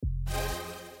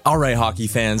All right, hockey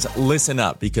fans, listen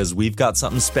up because we've got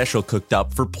something special cooked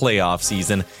up for playoff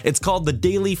season. It's called the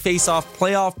Daily Face-Off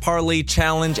Playoff Parlay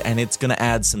Challenge, and it's going to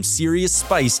add some serious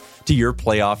spice to your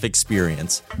playoff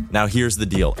experience. Now, here's the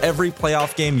deal. Every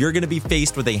playoff game, you're going to be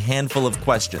faced with a handful of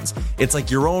questions. It's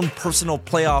like your own personal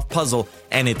playoff puzzle,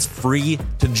 and it's free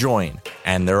to join.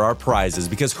 And there are prizes,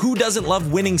 because who doesn't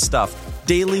love winning stuff?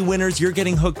 Daily winners, you're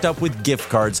getting hooked up with gift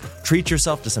cards. Treat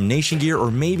yourself to some Nation gear or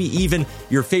maybe even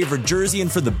your favorite jersey.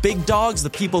 And for the big dogs, the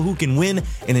people who can win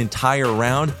an entire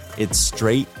round, it's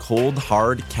straight, cold,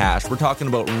 hard cash. We're talking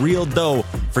about real dough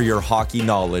for your hockey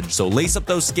knowledge. So lace up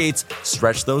those skates,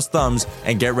 stretch those thumbs,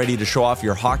 and get ready to show off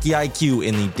your hockey IQ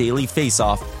in the Daily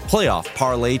Face-Off Playoff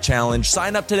Parlay Challenge.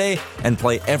 Sign up today and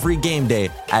play every game day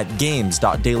at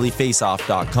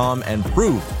games.dailyfaceoff.com and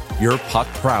prove your puck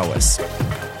prowess.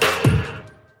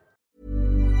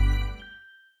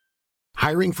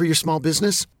 Hiring for your small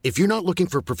business? If you're not looking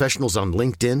for professionals on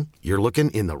LinkedIn, you're looking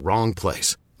in the wrong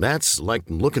place. That's like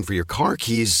looking for your car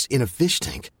keys in a fish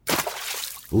tank.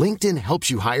 LinkedIn helps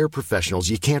you hire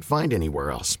professionals you can't find anywhere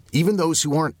else, even those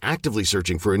who aren't actively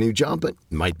searching for a new job but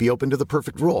might be open to the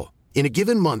perfect role. In a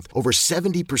given month, over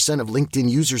 70% of LinkedIn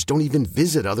users don't even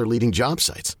visit other leading job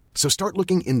sites. So start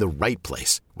looking in the right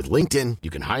place. With LinkedIn, you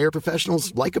can hire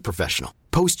professionals like a professional.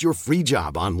 Post your free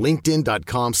job on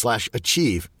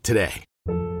linkedin.com/achieve today.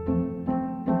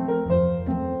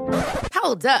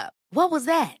 Hold up. What was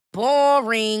that?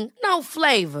 Boring. No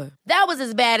flavor. That was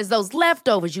as bad as those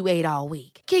leftovers you ate all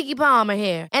week. Keke Palmer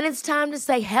here, and it's time to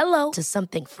say hello to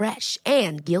something fresh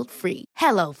and guilt-free.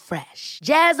 Hello Fresh.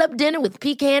 Jazz up dinner with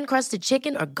pecan-crusted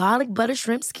chicken or garlic butter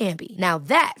shrimp scampi. Now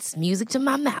that's music to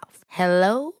my mouth.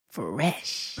 Hello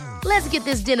Fresh. Let's get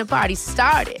this dinner party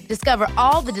started. Discover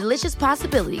all the delicious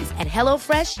possibilities at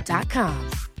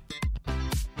hellofresh.com.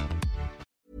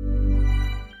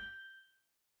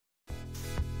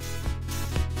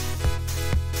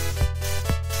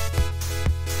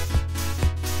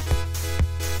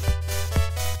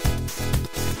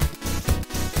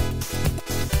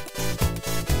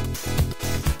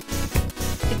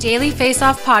 Daily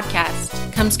Face-Off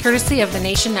podcast comes courtesy of the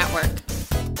Nation Network.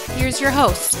 Here's your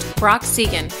host, Brock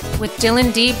Segan, with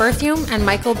Dylan D. Berthium and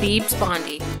Michael Beebs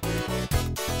Bondy.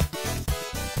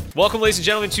 Welcome, ladies and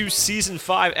gentlemen, to Season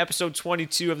 5, Episode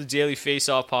 22 of the Daily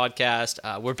Face-Off podcast.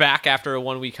 We're back after a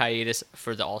one-week hiatus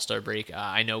for the All-Star break.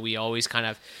 I know we always kind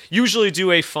of usually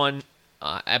do a fun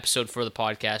episode for the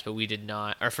podcast, but we did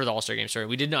not, or for the All-Star game, sorry.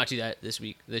 We did not do that this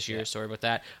year. Yeah. Sorry about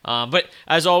that. But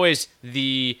as always,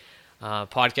 the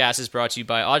podcast is brought to you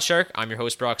by Oddshark. I'm your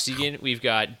host, Brock Segan. We've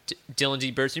got Dylan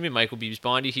D. Berthium and Michael Beebs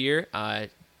Bondy here.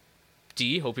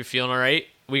 D, hope you're feeling all right.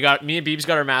 Me and Beebs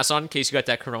got our masks on in case you got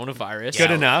that coronavirus. Good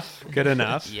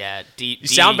enough. Yeah, you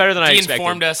sound better than I expected. He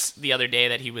informed us the other day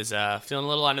that he was feeling a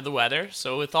little under the weather.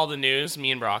 So with all the news,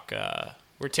 me and Brock,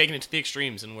 we're taking it to the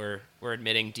extremes, and we're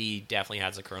admitting D definitely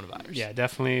has the coronavirus. Yeah,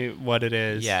 definitely what it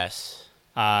is. Yes.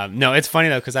 No, it's funny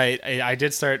though, because I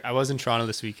did start. I was in Toronto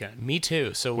this weekend. Me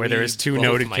too. So where there was 2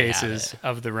 noted cases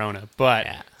of the Rona, but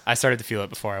yeah. I started to feel it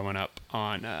before I went up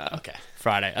on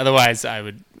Friday. Otherwise, I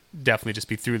would definitely just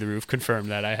be through the roof, confirm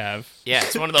that I have. Yeah,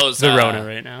 it's one of those the Rona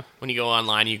right now. When you go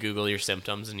online, you Google your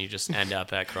symptoms, and you just end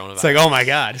up at coronavirus. It's like, oh my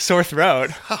god, sore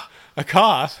throat, a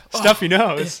cough, stuffy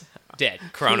nose. Dead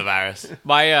coronavirus.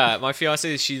 My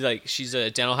fiance, she's a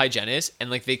dental hygienist,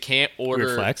 and like they can't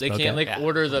order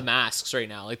order the masks right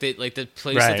now. Like the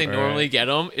place that they normally get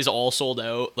them is all sold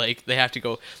out. Like they have to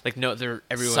go. Like no, they're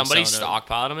everyone's somebody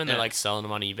stockpiled them and they're like selling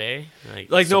them on eBay.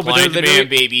 Like no, but they're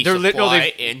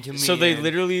literally into me. So they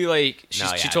literally like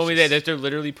she told me that they're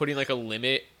literally putting like a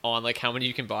limit on like how many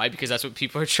you can buy, because that's what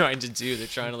people are trying to do. They're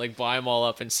trying to like buy them all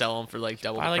up and sell them for like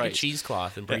double the price. Buy like a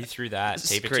cheesecloth and breathe through that.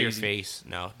 Tape it to your face.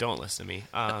 No, don't listen to me.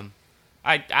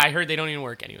 I heard they don't even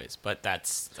work anyways, but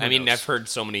that's. I mean, I've heard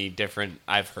so many different.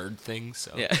 I've heard things.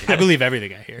 So yeah. I believe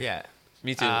everything I hear. Yeah.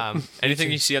 Me too.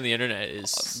 Anything you see on the internet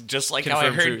is just like how I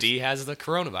heard D has the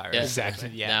coronavirus. Yeah. Exactly.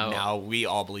 Yeah. Now we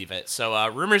all believe it. So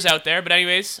rumors out there, but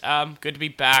anyways, good to be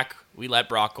back. We let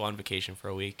Brock go on vacation for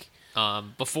a week.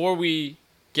 Before we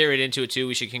get right into it too,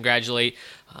 we should congratulate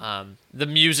the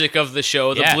music of the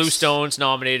show, the Blue Stones,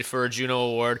 nominated for a Juno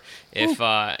Award.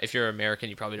 If you're American,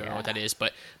 you probably don't know what that is,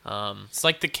 but it's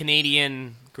like the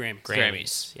Canadian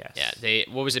Grammys. Yes. Yeah. They,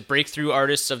 what was it? Breakthrough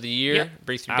Artists of the Year,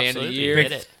 Breakthrough Band of the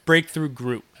Year, Breakthrough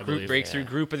Group, I believe. Breakthrough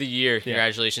Group of the Year.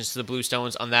 Congratulations to the Blue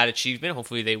Stones on that achievement.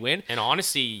 Hopefully they win. And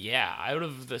honestly, out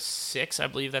of the 6, I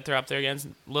believe that they're up there against. A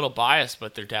little biased,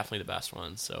 but they're definitely the best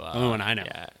ones. So only one I know.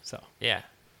 Yeah. So yeah.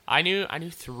 I knew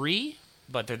 3,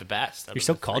 but they're the best. You're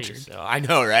so cultured. So I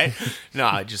know, right?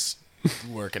 No,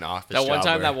 working office that one job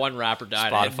time where that one rapper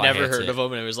died. I had Spotify never hits heard it. of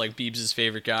him, and it was like Biebs'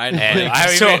 favorite guy. And And like,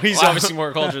 I so even- he's obviously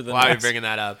more cultured than Why are we us. bringing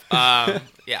that up?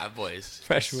 Yeah, boys.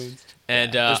 Fresh wings.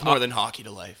 And There's more than hockey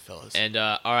to life, fellas. And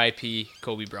R.I.P.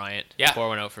 Kobe Bryant. Yeah. Pour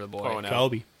one out for the boy. Pour one out.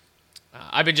 Kobe.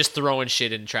 I've been just throwing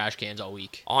shit in trash cans all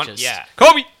week. Yeah.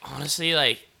 Kobe. Honestly,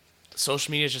 like,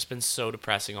 social media has just been so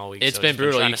depressing all week. It's so been just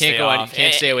brutal. trying You to can't stay go out. You off.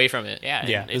 can't stay away from it. Yeah,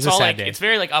 Yeah, and it's it's a all sad like day. it's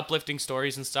very like uplifting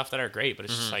stories and stuff that are great, but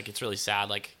it's just like it's really sad.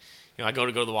 Like, you know, I go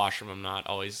to the washroom, I'm not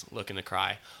always looking to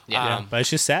cry. Yeah. But it's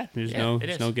just sad. There's it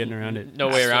there's is. no getting around it. No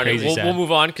way around it. Crazy We'll sad.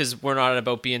 move on because we're not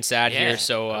about being sad Yeah, here.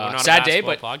 So we're not a sad day, but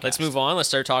basketball podcast. let's move on. Let's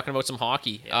start talking about some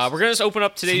hockey. We're going to just open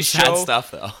up today's Some sad show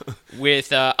stuff though.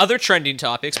 with other trending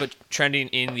topics, but trending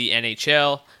in the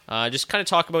NHL. Just kind of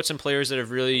talk about some players that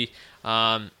have really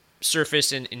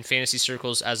surfaced in fantasy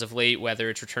circles as of late, whether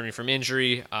it's returning from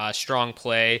injury, strong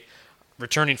play,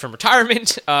 returning from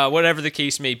retirement, whatever the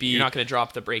case may be. You're not going to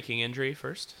drop the breaking injury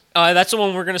first? That's the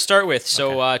one we're going to start with.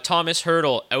 So Thomas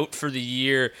Hertl out for the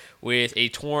year with a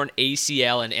torn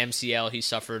ACL and MCL he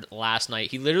suffered last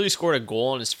night. He literally scored a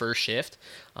goal in his first shift.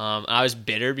 I was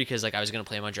bitter because like I was going to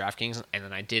play him on DraftKings, and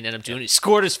then I didn't end up doing it. He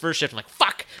scored his first shift. I'm like,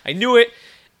 fuck, I knew it.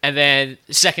 And then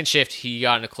second shift, he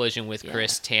got in a collision with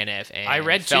Chris Tanev, and I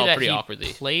read fell too that pretty he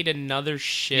awkwardly. played another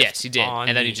shift. Yes, he did, on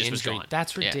and then the he just was injury. gone.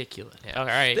 That's Yeah. ridiculous. Yeah. All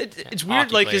right, It's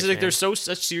weird, like, because like, there's there's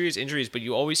such serious injuries, but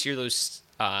you always hear those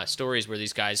stories where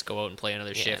these guys go out and play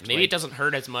another shift. Maybe like, it doesn't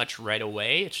hurt as much right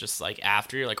away. It's just like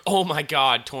after you're like, oh my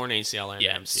god, torn ACL and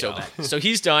MCL. so bad. So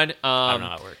he's done. I don't know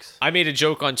how it works. I made a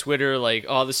joke on Twitter like,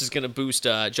 oh, this is going to boost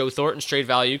Joe Thornton's trade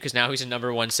value because now he's a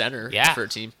number one center for a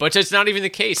team. But it's not even the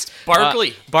case.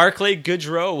 Barkley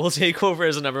Goodrow will take over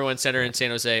as a number one center in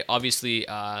San Jose. Obviously,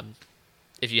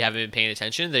 if you haven't been paying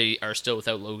attention, they are still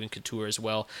without Logan Couture as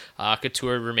well.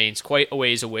 Couture remains quite a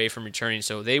ways away from returning,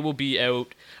 so they will be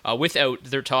out without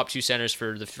their top two centers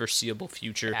for the foreseeable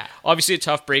future. Yeah. Obviously, a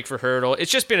tough break for Hertl.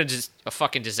 It's just been a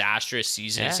fucking disastrous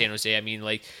season in Yeah. San Jose. I mean,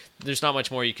 like, there's not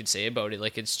much more you can say about it.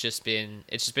 Like, it's just been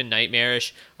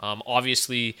nightmarish.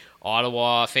 Obviously,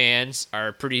 Ottawa fans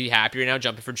are pretty happy right now,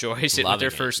 jumping for joy, sitting with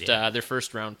their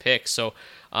first round pick. So,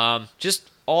 just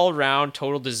all around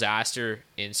total disaster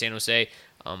in San Jose.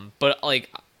 But like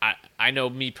I know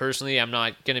me personally, I'm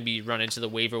not going to be running to the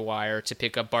waiver wire to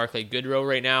pick up Barclay Goodrow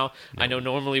right now. No. I know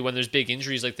normally when there's big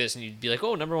injuries like this and you'd be like,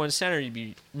 oh, number one center, you'd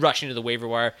be rushing to the waiver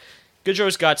wire.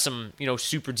 Goodrow's got some,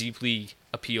 super deep league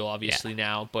appeal, obviously,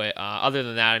 now. But other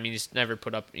than that, I mean, he's never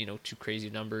put up, too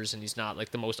crazy numbers, and he's not like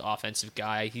the most offensive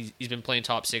guy. He's been playing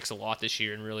top six a lot this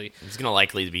year, and really... He's going to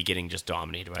likely be getting just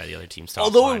dominated by the other team's top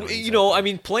Although, line I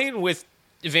mean, playing with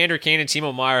Evander Kane and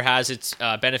Timo Meier has its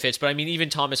benefits, but I mean, even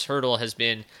Thomas Hertl has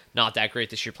been not that great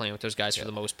this year playing with those guys for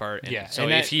the most part. And so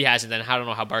and if he hasn't, then I don't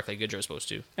know how Barclay Goodrow's supposed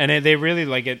to. And they really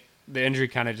like it. The injury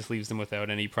kind of just leaves them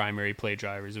without any primary play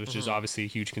drivers, which is obviously a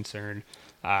huge concern.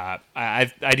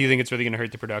 I do think it's really going to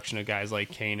hurt the production of guys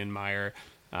like Kane and Meier.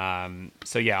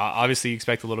 So yeah, obviously you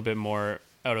expect a little bit more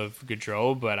out of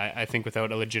Goodrow, but I think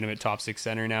without a legitimate top six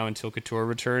center now until Couture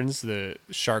returns, the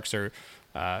Sharks are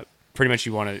pretty much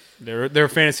they're a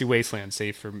fantasy wasteland,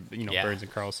 safe for Burns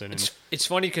and Carlson. And it's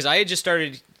funny because I had just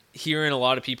started hearing a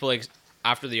lot of people like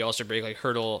after the All-Star break, like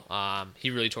Hertl, he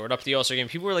really tore it up the All-Star game.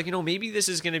 People were like, maybe this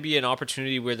is going to be an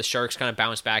opportunity where the Sharks kind of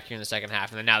bounce back here in the second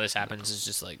half, and then now this happens is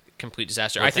just like complete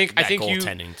disaster. Well, I think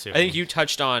you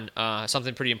touched on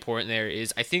something pretty important there.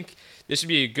 Is I think this would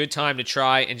be a good time to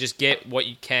try and just get what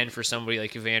you can for somebody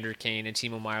like Evander Kane and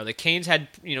Timo Meier. Like Kane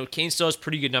still has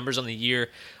pretty good numbers on the year.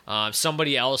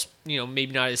 Somebody else, maybe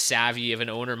not as savvy of an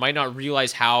owner, might not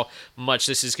realize how much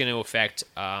this is going to affect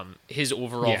his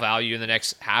overall value in the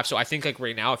next half. So I think like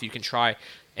right now, if you can try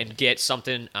and get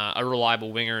something, a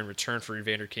reliable winger in return for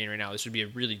Evander Kane right now, this would be a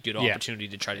really good opportunity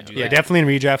to try to do that. Yeah, definitely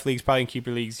in redraft leagues, probably in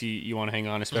keeper leagues, you want to hang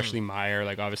on, especially Meier.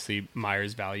 Like obviously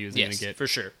Meier's value isn't going to get for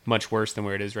sure much worse than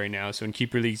where it is right now. So in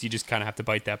keeper leagues, you just kind of have to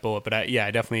bite that bullet. But I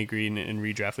definitely agree. In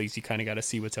redraft leagues, you kind of got to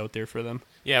see what's out there for them.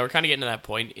 Yeah, we're kind of getting to that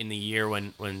point in the year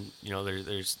when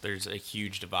there's a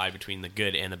huge divide between the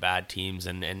good and the bad teams,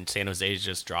 and San Jose's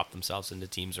just dropped themselves into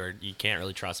teams where you can't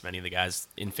really trust many of the guys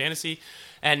in fantasy,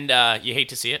 and you hate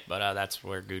to see it, but that's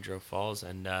where Goodrow falls,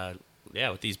 and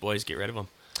with these boys, get rid of them.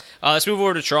 Let's move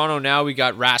over to Toronto now. We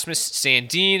got Rasmus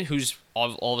Sandin, who's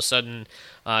all of a sudden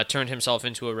turned himself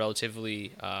into a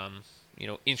relatively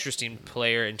interesting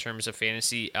player in terms of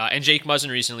fantasy. And Jake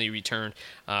Muzzin recently returned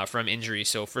from injury.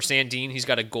 So for Sandin, he's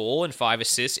got a goal and 5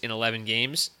 assists in 11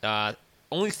 games.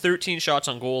 Only 13 shots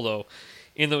on goal, though,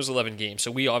 in those 11 games.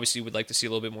 So we obviously would like to see a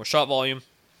little bit more shot volume.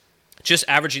 just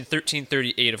averaging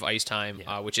 13:38 of ice time,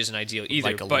 which isn't ideal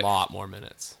either. Like a lot more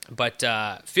minutes. But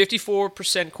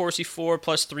 54% Corsi for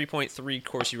plus 3.3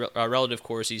 Corsi relative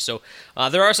Corsi. So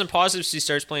there are some positives. He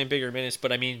starts playing bigger minutes,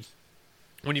 but I mean,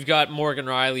 when you've got Morgan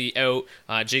Rielly out,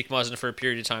 Jake Muzzin for a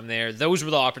period of time there, those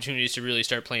were the opportunities to really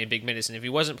start playing big minutes. And if he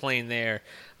wasn't playing there,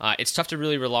 it's tough to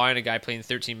really rely on a guy playing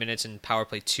 13 minutes in power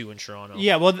play 2 in Toronto.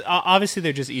 Yeah, well, obviously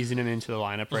they're just easing him into the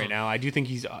lineup right now. I do think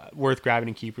he's worth grabbing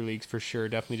in keeper leagues for sure.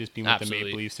 Definitely just being with the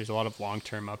Maple Leafs. There's a lot of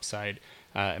long-term upside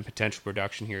and potential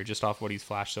production here just off what he's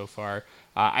flashed so far.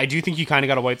 I do think you kind of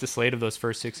got to wipe the slate of those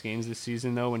first 6 games this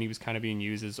season, though, when he was kind of being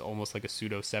used as almost like a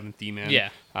pseudo 7th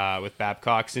D-man with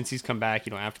Babcock. Since he's come back,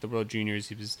 after the World Juniors,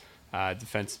 he was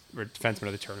defenseman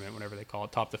of the tournament, whatever they call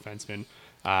it, top defenseman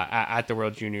at the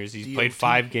World Juniors. He's played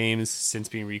 5 games since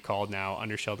being recalled now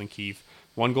under Sheldon Keefe.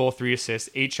 1 goal, 3 assists,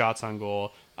 8 shots on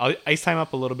goal. Ice time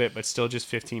up a little bit, but still just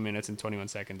 15 minutes and 21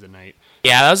 seconds a night.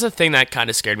 Yeah, that was the thing that kind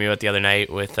of scared me about the other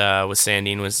night with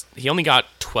Sandin was he only got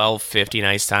 12:50 in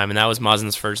ice time, and that was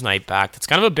Muzzin's first night back. That's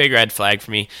kind of a big red flag for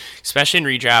me, especially in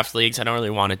redraft leagues. I don't really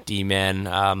want a D-man.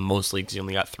 Most leagues, you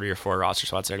only got 3 or 4 roster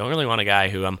spots there. I don't really want a guy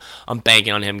who I'm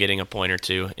banking on him getting a point or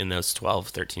 2 in those 12,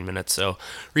 13 minutes. So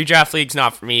redraft leagues,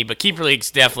 not for me, but keeper leagues,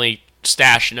 definitely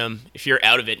stashing them. If you're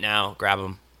out of it now, grab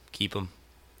them, keep them.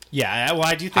 Yeah, well,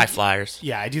 I do think high flyers.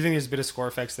 Yeah, I do think there's a bit of score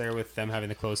effects there with them having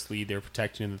the close lead. They're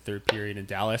protecting in the third period in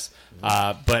Dallas,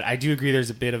 but I do agree there's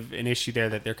a bit of an issue there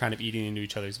that they're kind of eating into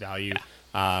each other's value.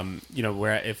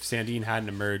 Where if Sandin hadn't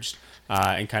emerged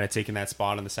and kind of taken that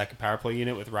spot on the second power play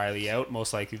unit with Rielly out,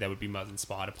 most likely that would be Muzzin's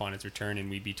spot upon his return, and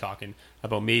we'd be talking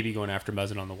about maybe going after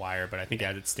Muzzin on the wire. But I think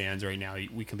as it stands right now,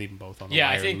 we can leave them both on the wire. Yeah,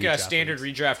 I think standard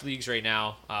redraft leagues right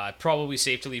now, probably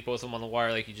safe to leave both of them on the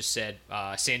wire, like you just said.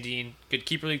 Sandin, good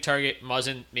keeper league target.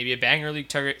 Muzzin, maybe a banger league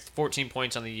target. 14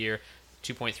 points on the year.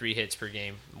 2.3 hits per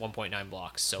game, 1.9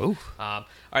 blocks. So, all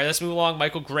right, let's move along.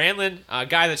 Michael Granlund, a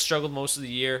guy that struggled most of the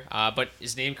year, but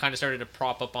his name kind of started to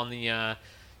prop up on the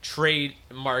trade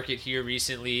market here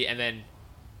recently, and then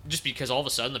just because all of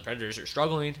a sudden the Predators are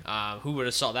struggling, who would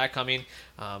have saw that coming?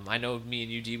 I know me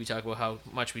and UD, we talk about how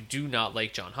much we do not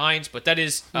like John Hines, but that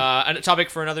is a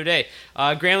topic for another day.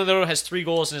 Granlund, though, has 3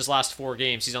 goals in his last 4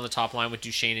 games. He's on the top line with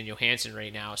Duchesne and Johansson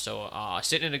right now, so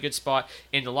sitting in a good spot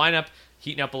in the lineup.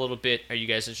 Heating up a little bit. Are you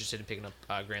guys interested in picking up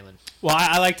Granlund? Well,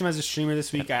 I liked him as a streamer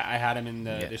this week. I had him in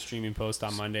the streaming post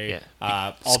on Monday.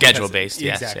 Schedule-based,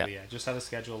 exactly, Just had a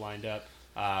schedule lined up.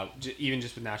 Even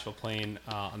just with Nashville playing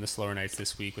on the slower nights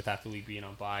this week, with half the league being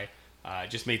on bye,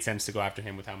 just made sense to go after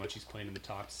him with how much he's playing in the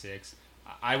top 6.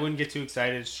 I wouldn't get too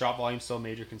excited. Shot volume's still a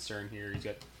major concern here. He's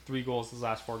got 3 goals in his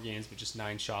last 4 games, but just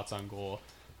 9 shots on goal.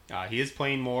 He is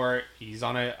playing more. He's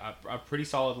on a pretty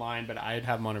solid line, but I'd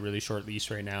have him on a really short leash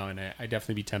right now, and I'd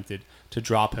definitely be tempted to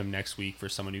drop him next week for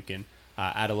someone who can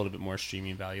add a little bit more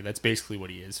streaming value. That's basically what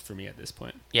he is for me at this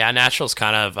point. Yeah, Nashville's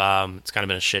kind of it's kind of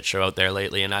been a shit show out there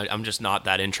lately, and I'm just not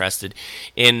that interested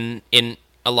in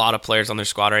a lot of players on their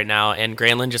squad right now, and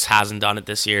Granlund just hasn't done it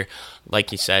this year.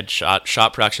 Like you said, shot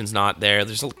production's not there.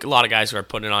 There's a lot of guys who are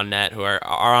putting it on net who are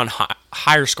on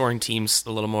higher scoring teams,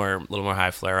 a little more high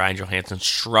flare. Ryan Johansson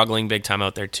struggling big time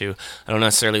out there too. I don't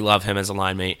necessarily love him as a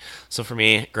line mate. So for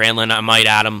me, Granlund, I might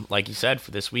add him, like you said,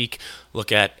 for this week.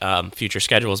 Look at future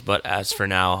schedules, but as for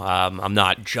now, I'm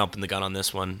not jumping the gun on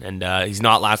this one, and he's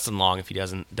not lasting long if he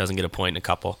doesn't get a point in a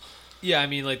couple. Yeah, I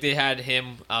mean, like they had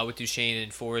him with Duchesne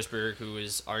and Forsberg, who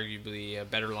is arguably a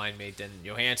better line mate than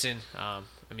Johansson. I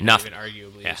mean, not even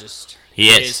arguably, just he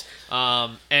is.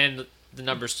 And the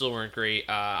numbers still weren't great.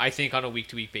 I think on a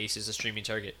week-to-week basis, a streaming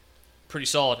target, pretty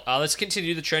solid. Let's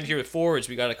continue the trend here with forwards.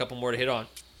 We got a couple more to hit on.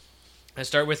 Let's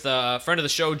start with a friend of the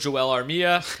show, Joel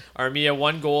Armia. Armia,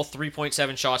 1 goal,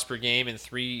 3.7 shots per game in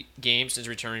 3 games since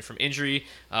returning from injury.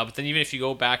 But then even if you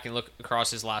go back and look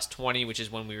across his last 20, which is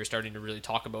when we were starting to really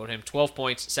talk about him, 12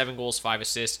 points, 7 goals, 5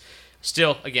 assists.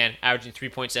 Still, again, averaging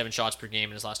 3.7 shots per game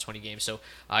in his last 20 games. So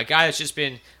a guy that's just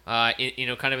been, kind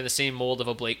of in the same mold of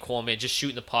a Blake Coleman, just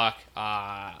shooting the puck,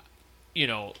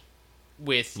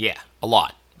 with... Yeah, a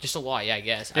lot. Just a lot, yeah, I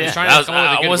guess.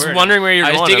 I was wondering where you're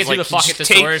going. I was digging through the fuck at the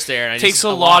source there. And takes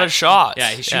a lot of shots. Yeah,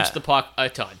 he shoots the puck a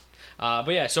ton.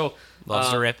 So...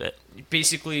 Loves to rip it.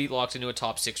 Basically locked into a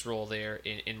top 6 role there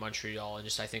in Montreal, and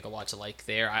just I think a lot to like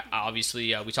there.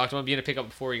 Obviously, we talked about him being a pickup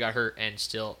before he got hurt, and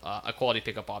still a quality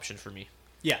pickup option for me.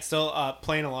 Yeah, still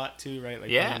playing a lot too, right?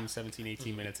 Like 17,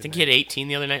 18 minutes. I think he had 18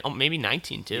 the other night. Oh, maybe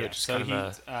 19 too. Yeah, so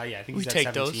I think he's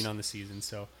at 17 on the season.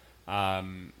 So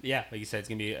Like you said, it's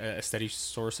going to be a steady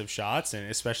source of shots, and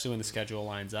especially when the schedule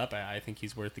lines up, I think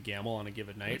he's worth the gamble on a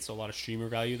given night. So a lot of streamer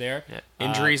value there. Yeah.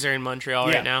 Injuries are in Montreal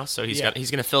right now, so he's going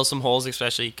to fill some holes,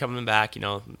 especially coming back.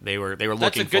 They were looking.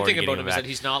 That's a good thing about him is that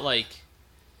he's not like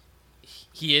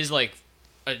he is like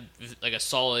a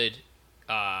solid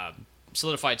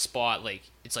solidified spot. Like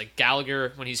it's like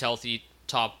Gallagher when he's healthy,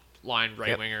 top line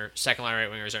right winger, second line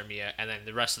right winger is Armia, and then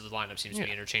the rest of the lineup seems to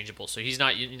be interchangeable. So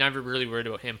you're never really worried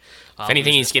about him. If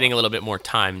anything, he's getting a little bit more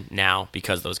time now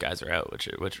because those guys are out, which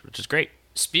is great.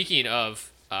 Speaking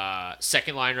of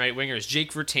second line right wingers,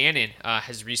 Jake Virtanen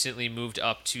has recently moved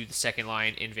up to the second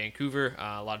line in Vancouver.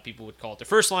 A lot of people would call it the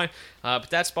first line,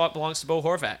 but that spot belongs to Bo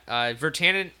Horvat.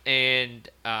 Virtanen and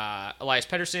Elias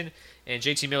Pettersson and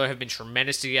JT Miller have been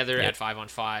tremendous together at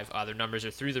 5-on-5. Their numbers are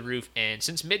through the roof. And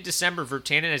since mid-December,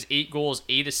 Virtanen has 8 goals,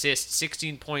 8 assists,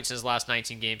 16 points in his last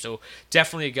 19 games. So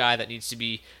definitely a guy that needs to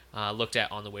be looked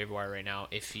at on the waiver wire right now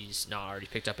if he's not already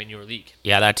picked up in your league.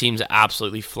 Yeah, that team's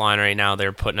absolutely flying right now.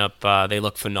 They're putting up, they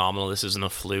look phenomenal. This isn't a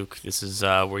fluke. This is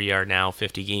where you are now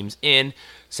 50 games in,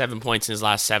 7 points in his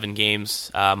last 7 games.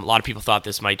 A lot of people thought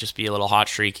this might just be a little hot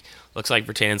streak. Looks like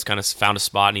Virtanen's kind of found a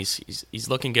spot, and he's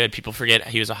looking good. People forget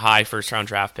he was a high first-round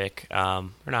draft pick. Or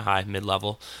not high,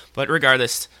 mid-level. But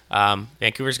regardless,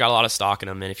 Vancouver's got a lot of stock in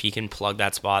him, and if he can plug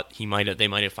that spot, they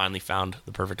might have finally found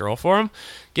the perfect role for him,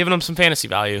 giving him some fantasy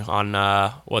value on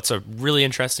what's a really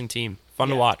interesting team. Fun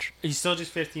to watch. He's still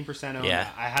just 15% owned. Yeah.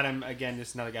 I had him, again,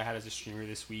 just another guy I had as a streamer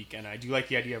this week, and I do like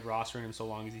the idea of rostering him so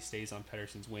long as he stays on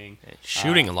Pettersson's wing.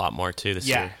 Shooting a lot more, too, this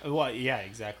year. Well, yeah,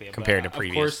 exactly. Compared to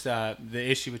previous. Of course, the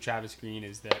issue with Travis Green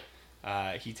is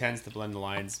that he tends to blend the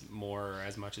lines more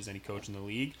as much as any coach in the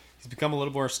league. He's become a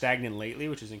little more stagnant lately,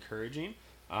 which is encouraging.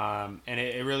 And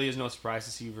it really is no surprise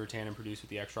to see Virtanen produce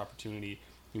with the extra opportunity.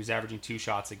 He was averaging 2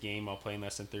 shots a game while playing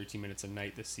less than 13 minutes a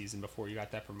night this season before he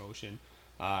got that promotion.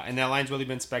 And that line's really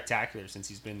been spectacular since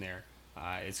he's been there.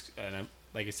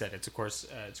 Like I said, it's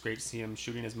great to see him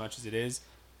shooting as much as it is.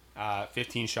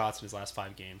 15 shots in his last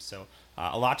 5 games. So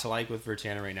a lot to like with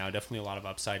Virtanen right now. Definitely a lot of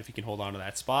upside if he can hold on to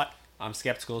that spot. I'm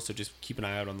skeptical, so just keep an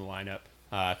eye out on the lineup.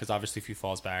 Because obviously if he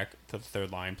falls back to the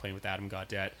third line playing with Adam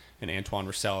Gaudette and Antoine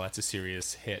Roussel, that's a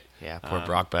serious hit. Yeah, poor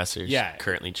Brock Besser's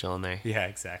currently chilling there. Yeah,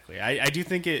 exactly. I do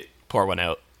think it... Pour one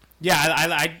out. Yeah,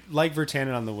 I like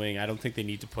Virtanen on the wing. I don't think they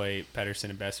need to play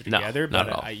Pettersson and Besser together. No,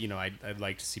 but I'd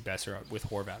like to see Besser with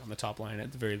Horvat on the top line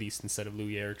at the very least instead of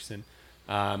Louis Eriksson.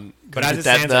 But as it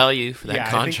that stands, value for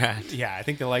that contract. I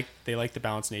think they like the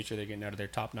balanced nature they're getting out of their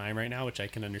top 9 right now, which I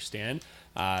can understand.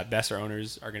 Besser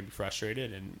owners are going to be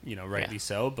frustrated, and rightly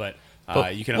so. But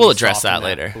you can we'll address that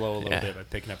later. Blow a little bit by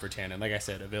picking up Virtanen. Like I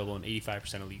said, available in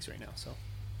 85% of leagues right now. So.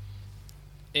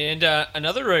 And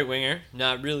another right winger,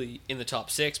 not really in the top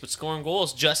 6, but scoring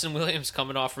goals. Justin Williams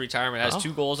coming off retirement has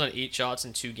 2 goals on 8 shots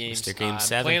in 2 games. Mr. Game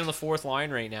 7. Playing on the 4th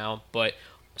line right now, but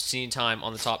seeing time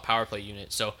on the top power play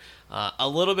unit. So a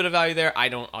little bit of value there. I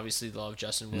don't obviously love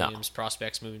Justin Williams'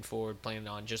 prospects moving forward, playing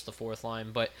on just the 4th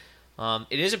line, but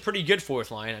it is a pretty good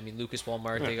 4th line. I mean, Lucas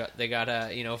Wallmark, they got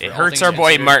it hurts our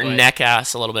boy Martin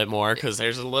Necas a little bit more because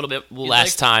there's a little bit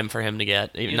less time for him to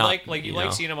get. You like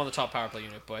seeing him on the top power play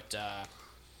unit, but.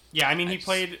 Yeah, I mean, he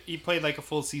played like a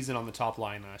full season on the top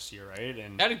line last year, right?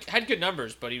 And had good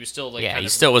numbers, but he was still like he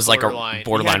still was like a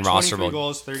borderline rosterable. 23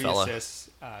 goals, 30 assists,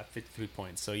 53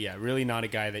 points. So yeah, really not a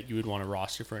guy that you would want to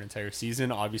roster for an entire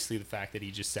season. Obviously, the fact that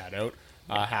he just sat out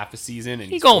half a season and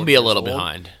he's gonna be a little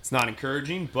behind. It's not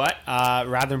encouraging, but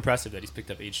rather impressive that he's picked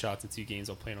up 8 shots in 2 games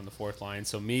while playing on the 4th line.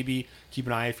 So maybe keep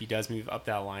an eye if he does move up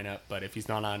that lineup. But if he's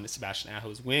not on Sebastian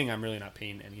Aho's wing, I'm really not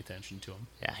paying any attention to him.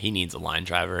 Yeah, he needs a line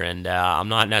driver, and I'm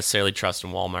not necessarily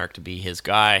trusting Wallmark to be his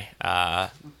guy.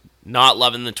 Not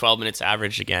loving the 12 minutes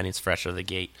average again. He's fresh out of the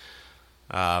gate.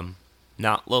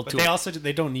 Not a little but too.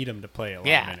 they don't need him to play a lot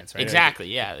of minutes, right?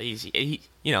 Exactly. Yeah, he's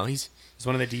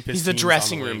one of the deepest. He's the teams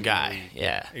dressing on the room guy.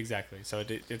 Yeah, exactly. So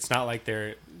it's not like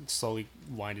they're slowly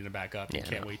winding him back up. You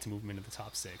can't wait to move him into the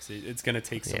top 6. It's going to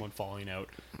take someone falling out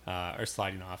or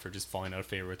sliding off or just falling out of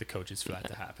favor with the coaches for that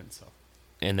to happen. So,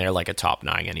 and they're like a top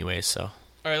 9 anyway. So,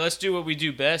 all right, let's do what we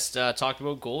do best. Talk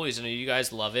about goalies. I know you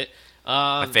guys love it.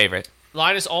 My favorite.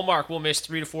 Linus Ullmark will miss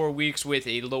 3 to 4 weeks with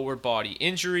a lower body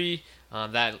injury.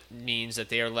 That means that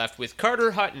they are left with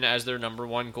Carter Hutton as their number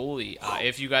 1 goalie.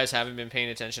 If you guys haven't been paying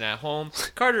attention at home,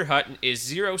 Carter Hutton is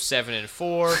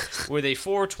 0-7-4 with a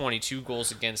 .422 goals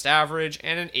against average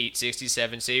and an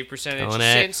 .867 save percentage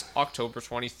since October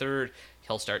 23rd.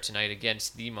 He'll start tonight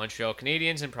against the Montreal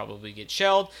Canadiens and probably get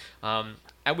shelled.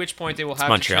 At which point they will have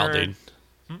Montreal, to turn...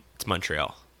 dude. It's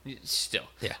Montreal. Still.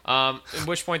 Yeah. At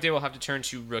which point they will have to turn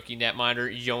to rookie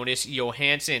netminder Jonas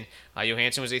Johansson.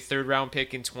 Johansson was a third-round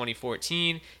pick in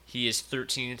 2014. He is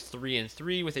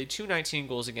 13-3-3 with a 219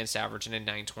 goals against average and a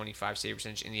 925 save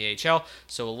percentage in the AHL.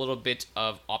 So a little bit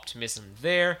of optimism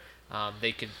there.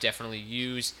 They could definitely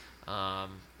use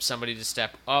somebody to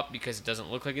step up because it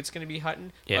doesn't look like it's going to be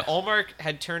Hutton. Yeah. But Ullmark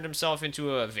had turned himself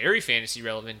into a very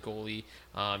fantasy-relevant goalie.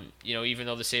 Even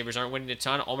though the Sabres aren't winning a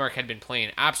ton, Ullmark had been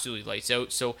playing absolutely lights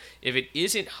out. So if it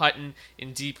isn't Hutton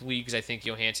in deep leagues, I think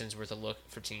Johansson's worth a look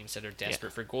for teams that are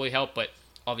desperate for goalie help. But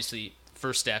obviously,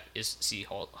 first step is see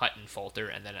Hutton falter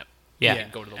and then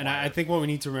go to the and wire. I think what we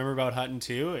need to remember about Hutton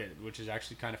too, which is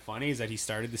actually kind of funny, is that he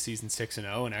started the season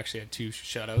 6-0 and actually had 2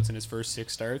 shutouts in his first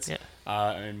 6 starts. Yeah.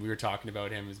 And we were talking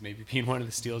about him as maybe being one of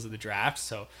the steals of the draft.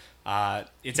 So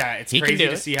it's He can crazy do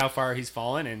to it. see how far he's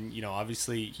fallen. And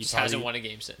obviously he Just probably hasn't won a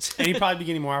game since. and he'd probably be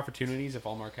getting more opportunities if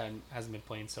Ullmark hasn't been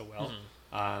playing so well.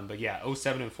 But yeah,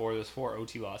 0-7-4, those 4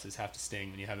 OT losses have to sting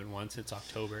when you haven't won since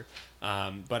October.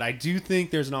 But I do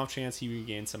think there's an off chance he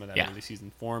regains some of that early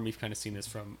season form. We've kind of seen this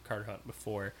from Carter Hutton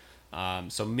before.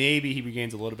 So maybe he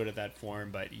regains a little bit of that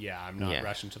form, but yeah, I'm not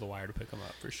rushing to the wire to pick him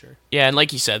up for sure. Yeah, and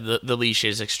like you said, the leash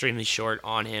is extremely short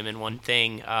on him. And one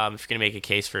thing, if you're going to make a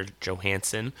case for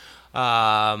Johansson,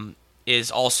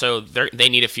 is also they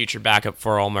need a future backup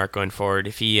for Ullmark going forward.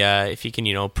 If he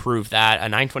can prove that a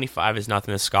 925 is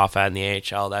nothing to scoff at in the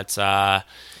AHL. That's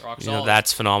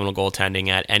that's phenomenal goaltending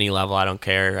at any level. I don't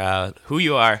care who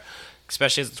you are,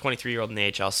 especially as a 23-year-old in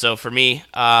the AHL. So for me,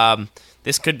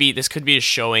 this could be a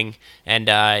showing. And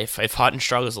if Hutton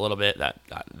struggles a little bit, that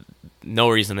no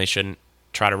reason they shouldn't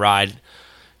try to ride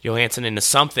Johansson into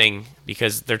something,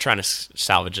 because they're trying to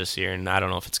salvage this year, and I don't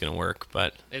know if it's going to work,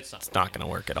 but it's not going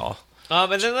to work at all.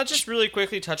 And then let's just really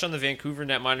quickly touch on the Vancouver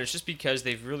netminders, just because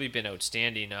they've really been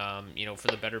outstanding. For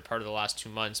the better part of the last 2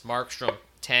 months. Markstrom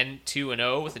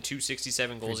 10-2-0 with a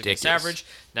 267 goals against average,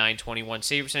 921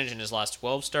 save percentage in his last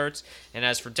 12 starts. And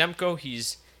as for Demko,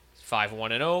 he's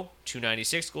 5-1-0,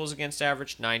 296 goals against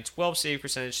average, 912 save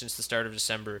percentage since the start of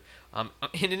December. And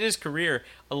in his career,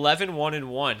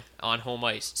 11-1-1 on home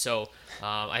ice. So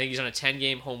I think he's on a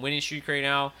 10-game home winning streak right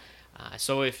now.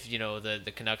 So if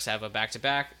the Canucks have a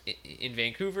back-to-back in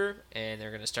Vancouver and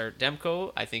they're going to start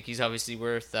Demko, I think he's obviously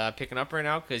worth picking up right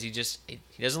now, because he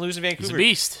doesn't lose in Vancouver. He's a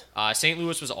beast. St.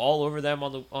 Louis was all over them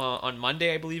on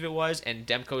Monday, I believe it was, and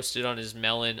Demko stood on his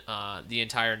melon the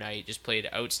entire night, just played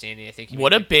outstanding. I think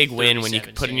what a big win when you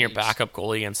can put in your backup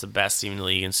goalie against the best team in the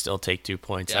league and still take 2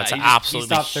 points. That's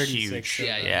absolutely huge.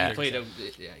 He played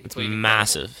it's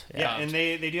massive. Yeah, and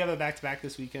they do have a back-to-back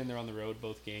this weekend. They're on the road,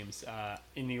 both games,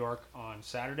 in New York on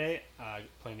Saturday,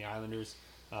 playing the Islanders,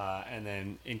 and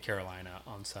then in Carolina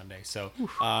on Sunday. So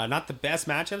not the best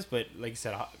matchups, but like you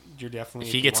said, you're definitely...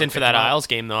 If he gets in for that Isles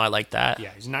game, though, I like that.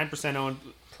 Yeah, he's 9% owned,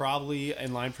 probably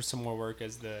in line for some more work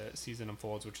as the season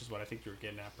unfolds, which is what I think you were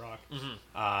getting at, Brock.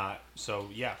 So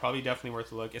yeah, probably definitely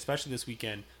worth a look, especially this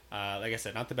weekend. Like I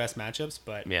said, not the best matchups,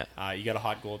 but you got a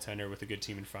hot goaltender with a good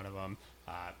team in front of him.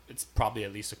 It's probably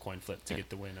at least a coin flip to get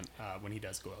the win when he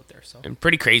does go out there. So, and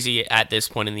pretty crazy at this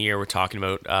point in the year. We're talking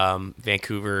about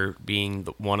Vancouver being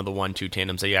one of the 1-2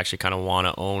 tandems that you actually kind of want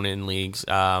to own in leagues.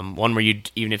 One where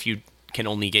even if you can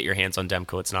only get your hands on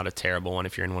Demko, it's not a terrible one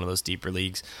if you're in one of those deeper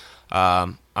leagues.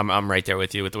 I'm right there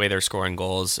with you with the way they're scoring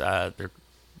goals. They're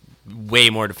way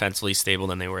more defensively stable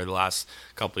than they were the last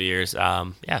couple of years.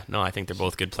 I think they're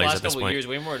both good players at this point. Last couple of years,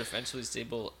 way more defensively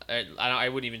stable. I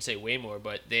wouldn't even say way more,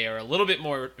 but they are a little bit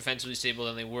more defensively stable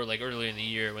than they were like earlier in the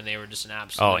year when they were just an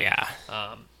absolute. Oh yeah.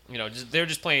 They're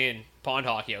just playing pond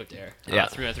hockey out there.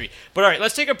 3-on-3. But all right,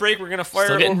 let's take a break. We're gonna fire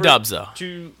Still getting over dubs, though.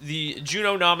 to the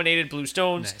Juno-nominated Blue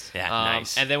Stones. Nice. Yeah,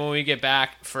 nice. And then when we get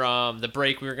back from the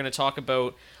break, we're gonna talk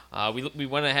about. We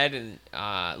went ahead and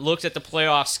looked at the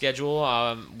playoff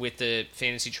schedule with the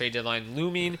fantasy trade deadline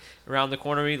looming around the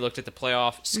corner. We looked at the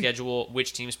playoff schedule,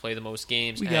 which teams play the most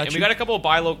games. We got a couple of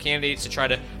buy low candidates to try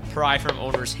to pry from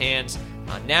owners' hands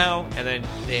now, and then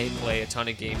they play a ton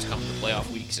of games come the playoff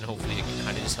weeks, and hopefully it can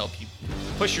kind of just help you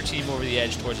push your team over the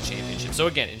edge towards a championship. So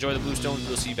again, enjoy the Blue Stones.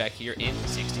 We'll see you back here in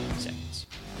 60 seconds.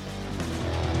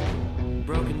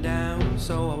 Broken down,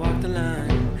 so I walk the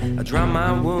line. I dry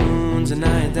my wounds and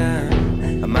I ain't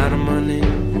down. I'm out of money,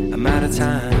 I'm out of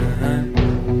time.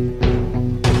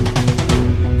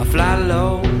 I fly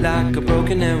low like a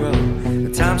broken arrow.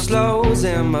 The time slows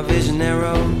and my vision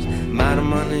narrows. I'm out of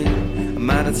money, I'm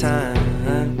out of time.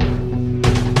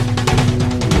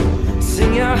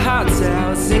 Sing your hearts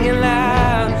out, sing it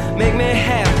loud. Make me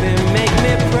happy, make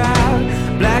me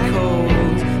proud. Black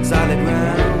holes, solid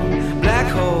ground. Black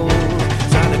holes,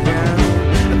 solid ground.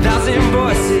 1,000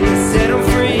 voices set them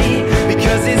free,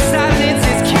 because it's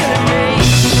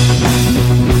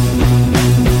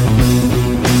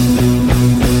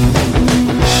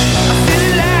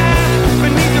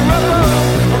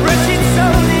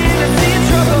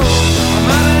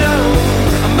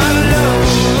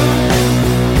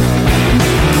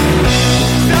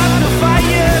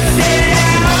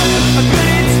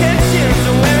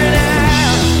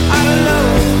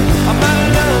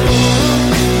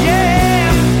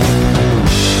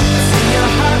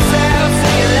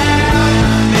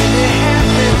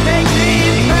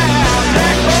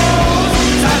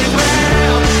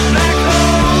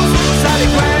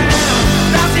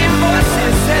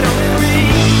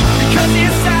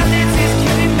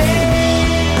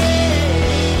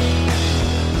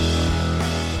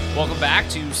Welcome back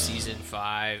to Season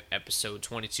 5, Episode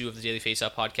 22 of the Daily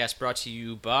Faceoff Podcast, brought to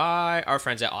you by our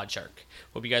friends at Oddshark.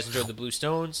 Hope you guys enjoyed the Blue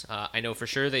Stones. I know for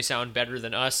sure they sound better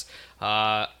than us.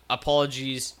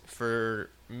 Apologies for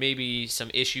maybe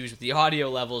some issues with the audio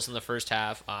levels in the first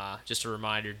half. Just a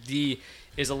reminder, D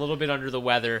is a little bit under the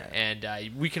weather, and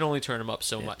we can only turn him up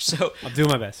so much. So I'll do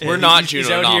my best. We're not he's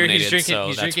Juno out here, nominated, he's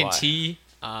so drinking that's why. tea.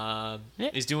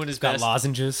 He's doing his Got best.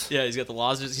 lozenges. Yeah, he's got the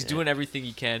lozenges. He's doing everything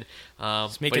he can.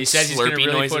 But making he says he's going to slurpy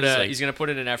really noises, he's going to put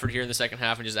in an effort here in the second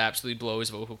half and just absolutely blow his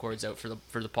vocal cords out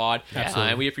for the pod.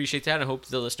 And we appreciate that. And I hope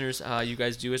the listeners, you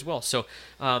guys do as well. So,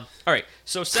 all right.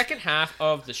 So, second half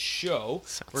of the show,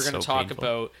 we're going to talk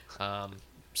about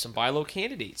some buy low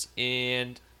candidates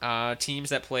and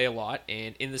teams that play a lot.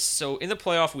 And in the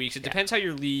playoff weeks, it depends how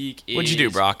your league is. What'd you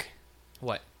do, Brock?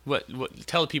 What? What?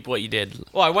 Tell the people what you did.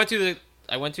 Well, I went through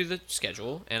the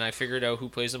schedule, and I figured out who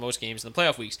plays the most games in the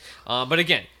playoff weeks. But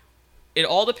again, it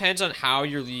all depends on how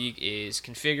your league is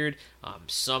configured.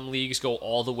 Some leagues go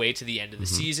all the way to the end of the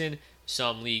season.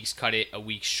 Some leagues cut it a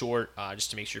week short just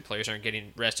to make sure players aren't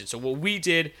getting rested. So what we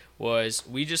did was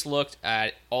we just looked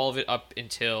at all of it up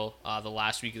until the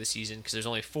last week of the season, because there's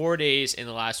only 4 days in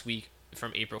the last week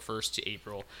from April 1st to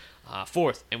April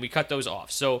 4th, and we cut those off.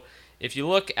 So if you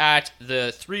look at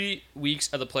the 3 weeks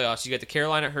of the playoffs, you got the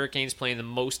Carolina Hurricanes playing the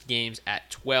most games at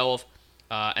 12.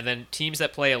 And then teams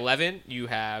that play 11, you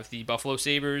have the Buffalo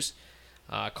Sabres,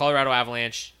 Colorado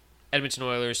Avalanche, Edmonton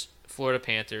Oilers, Florida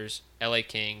Panthers, LA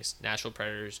Kings, Nashville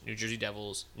Predators, New Jersey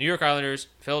Devils, New York Islanders,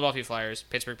 Philadelphia Flyers,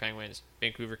 Pittsburgh Penguins,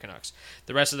 Vancouver Canucks.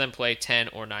 The rest of them play 10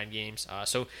 or 9 games.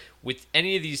 So with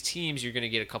any of these teams, you're going to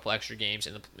get a couple extra games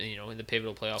in the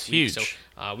pivotal playoff week. Huge.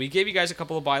 So we gave you guys a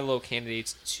couple of buy low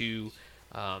candidates to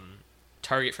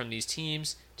target from these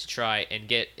teams to try and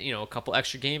get a couple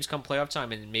extra games come playoff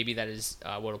time, and maybe that is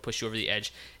what will push you over the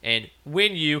edge and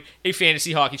win you a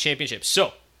fantasy hockey championship.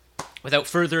 So without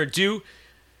further ado,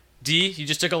 D, you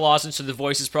just took a lozenge, so the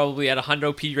voice is probably at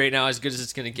 100 P right now, as good as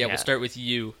it's going to get. Yeah. We'll start with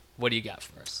you. What do you got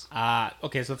for us?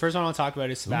 Okay, so the first one I'll talk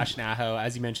about is Sebastian Aho.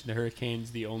 As you mentioned, the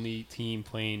Hurricanes, the only team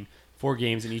playing 4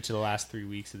 games in each of the last 3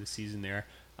 weeks of the season there.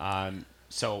 Aho,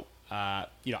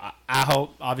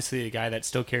 obviously a guy that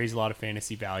still carries a lot of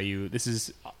fantasy value. This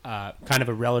is kind of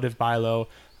a relative buy low.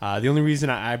 The only reason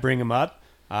I bring him up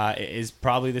is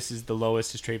probably this is the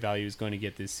lowest his trade value is going to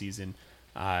get this season.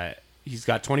 He's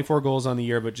got 24 goals on the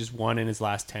year, but just 1 in his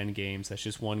last 10 games. That's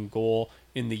just 1 goal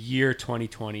in the year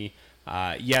 2020.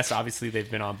 Yes, obviously they've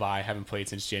been on bye, haven't played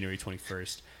since January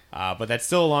 21st. But that's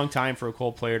still a long time for a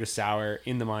cold player to sour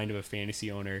in the mind of a fantasy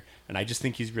owner, and I just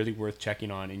think he's really worth checking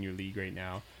on in your league right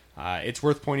now. It's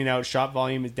worth pointing out shot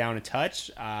volume is down a touch,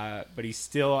 but he's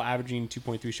still averaging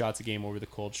 2.3 shots a game over the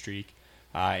cold streak,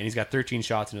 and he's got 13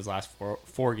 shots in his last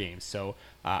four games. So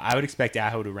I would expect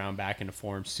Aho to round back into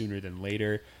form sooner than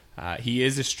later. He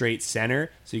is a straight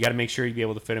center, so you got to make sure you be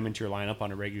able to fit him into your lineup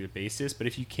on a regular basis. But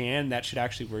if you can, that should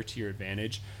actually work to your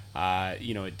advantage.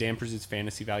 It dampers his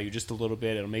fantasy value just a little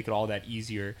bit. It'll make it all that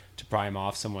easier to prime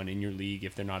off someone in your league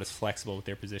if they're not as flexible with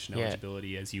their position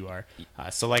eligibility as you are.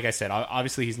 So like I said,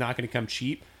 obviously he's not going to come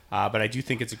cheap, but I do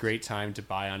think it's a great time to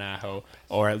buy on Aho,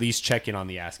 or at least check in on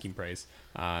the asking price.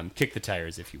 Kick the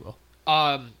tires, if you will.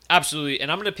 Absolutely,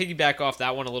 and I'm going to piggyback off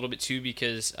that one a little bit too,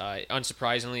 because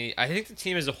unsurprisingly, I think the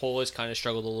team as a whole has kind of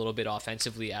struggled a little bit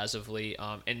offensively as of late.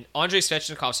 And Andrei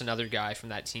Svechnikov's another guy from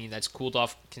that team that's cooled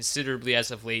off considerably as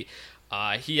of late.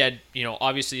 He had,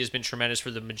 obviously has been tremendous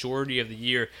for the majority of the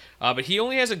year, but he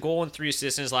only has a goal and 3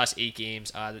 assists in his last 8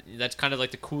 games. That's kind of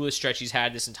like the coolest stretch he's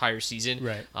had this entire season.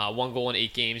 Right. 1 goal in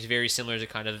 8 games, very similar to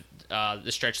kind of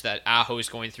the stretch that Aho is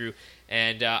going through.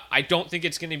 And I don't think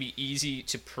it's going to be easy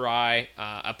to pry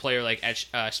a player like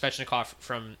Svechnikov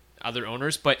from other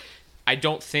owners, but I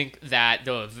don't think that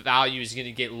the value is going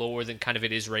to get lower than kind of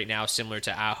it is right now, similar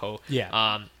to Aho.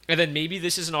 Yeah. And then maybe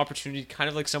this is an opportunity, kind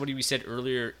of like somebody we said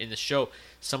earlier in the show,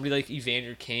 somebody like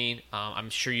Evander Kane. I'm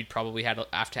sure you'd probably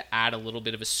have to add a little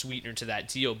bit of a sweetener to that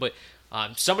deal, but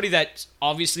somebody that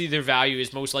obviously their value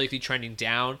is most likely trending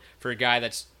down for a guy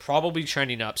that's probably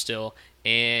trending up still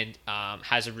and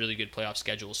has a really good playoff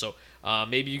schedule. So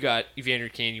maybe you got Evander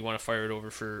Kane, you want to fire it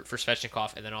over for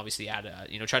Svechnikov, and then obviously add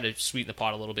try to sweeten the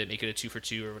pot a little bit, make it a 2 for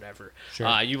 2 or whatever.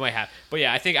 Sure. You might have. But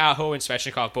yeah, I think Aho and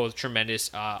Svechnikov both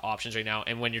tremendous options right now.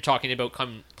 And when you're talking about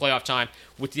come playoff time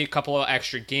with the couple of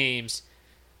extra games,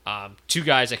 2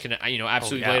 guys that can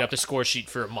absolutely light up the score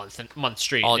sheet for a month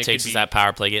straight. All it takes is that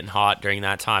power play getting hot during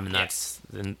that time, and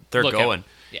then they're going.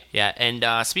 Yeah.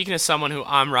 And speaking of someone who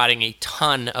I'm riding a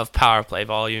ton of power play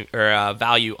volume or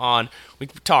value on, we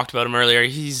talked about him earlier.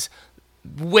 He's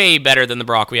way better than the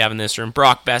Brock we have in this room.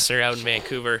 Brock Besser out in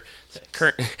Vancouver,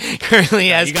 currently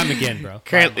has. You got McGinn, bro.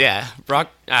 Yeah,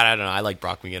 Brock. I don't know. I like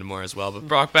Brock McGinn more as well, but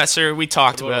Brock Besser. We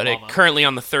talked about it. Obama? Currently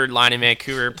on the third line in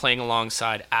Vancouver, playing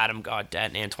alongside Adam Gaudette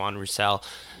and Antoine Roussel.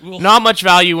 Not much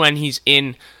value when he's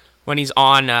on the ice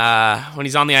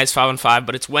 5-on-5,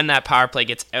 but it's when that power play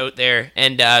gets out there.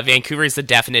 And Vancouver is the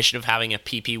definition of having a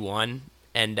PP1.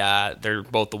 And they're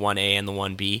both the 1A and the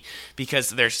 1B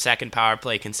because their second power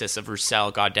play consists of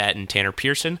Roussel, Gaudette, and Tanner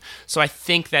Pearson. So I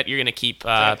think that you're going to keep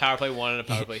a power play 1 and a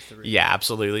power play 3. Yeah,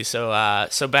 absolutely. So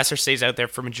Besser stays out there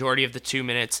for majority of the 2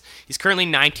 minutes. He's currently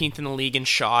 19th in the league in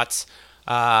shots.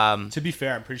 To be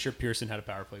fair, I'm pretty sure Pearson had a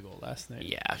power play goal last night.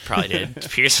 Yeah, probably did.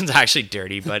 Pearson's actually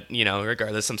dirty, but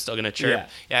regardless, I'm still going to chirp.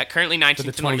 Yeah, currently 19th For the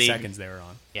in the 20 league. seconds they were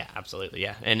on. Yeah, absolutely.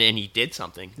 Yeah, and he did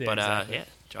something. Yeah, but exactly.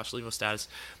 Josh Levo status.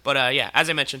 But as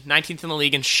I mentioned, 19th in the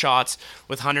league in shots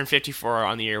with 154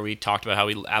 on the year. We talked about how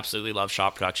we absolutely love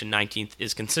shot production. 19th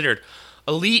is considered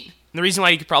elite. And the reason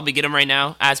why you could probably get him right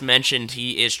now, as mentioned,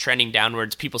 he is trending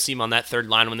downwards. People see him on that third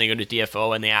line when they go to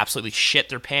DFO and they absolutely shit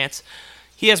their pants.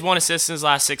 He has 1 assist in his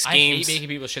last 6 games. I hate making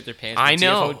people shit their pants. I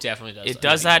know. DFO definitely does. It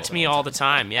does that to me all the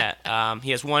time, yeah.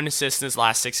 He has 1 assist in his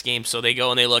last 6 games, so they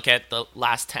go and they look at the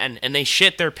last 10, and they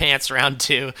shit their pants around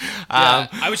 2.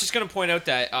 I was just going to point out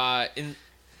that in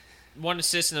 1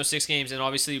 assist in those 6 games, and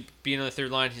obviously being on the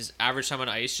third line, his average time on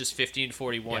ice just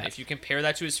 15:41. Yeah. If you compare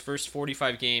that to his first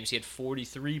 45 games, he had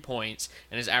 43 points,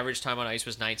 and his average time on ice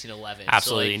was 19:11.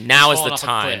 Absolutely. So, now he's is the falling off a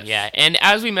time. cliff. Yeah. And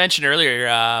as we mentioned earlier,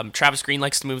 Travis Green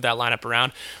likes to move that lineup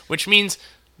around, which means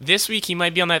this week he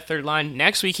might be on that third line.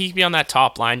 Next week he could be on that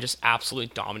top line, just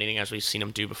absolutely dominating as we've seen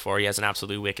him do before. He has an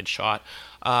absolutely wicked shot.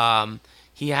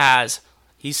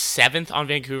 He's 7th on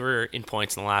Vancouver in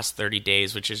points in the last 30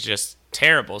 days, which is just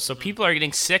terrible. So people are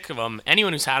getting sick of him.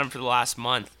 Anyone who's had him for the last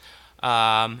month.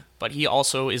 But he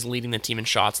also is leading the team in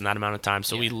shots in that amount of time.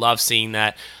 So we love seeing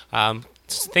that.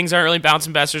 Things aren't really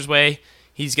bouncing Besser's way.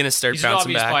 He's going to start He's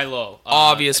bouncing an obvious back. buy low.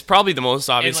 Obvious, probably the most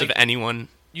obvious and, of anyone.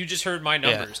 You just heard my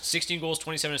numbers. 16 goals,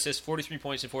 27 assists, 43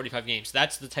 points in 45 games.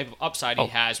 That's the type of upside he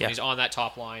has when he's on that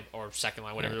top line or second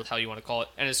line, whatever the hell you want to call it.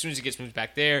 And as soon as he gets moved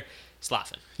back there, it's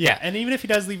laughing. Yeah, and even if he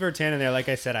does leave Virtanen there, like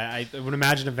I said, I would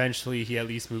imagine eventually he at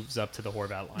least moves up to the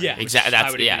Horvat line. Yeah,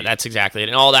 Exactly. That's exactly it.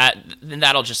 And all that, then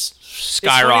that'll just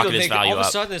skyrocket his value all of a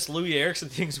up. sudden, this Louis Eriksson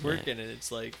thing's working, and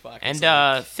it's like, fuck.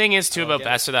 And thing is, too, about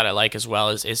Besser that I like as well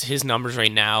is his numbers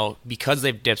right now, because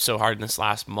they've dipped so hard in this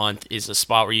last month, is a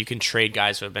spot where you can trade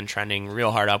guys who have been trending real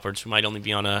hard upwards, who might only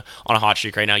be on a hot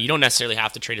streak right now. You don't necessarily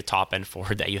have to trade a top-end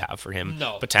forward that you have for him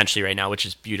potentially right now, which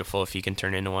is beautiful if he can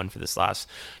turn into one for this last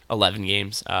 11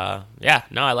 games. I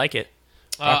like it.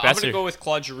 I'm going to go with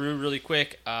Claude Giroux really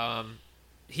quick.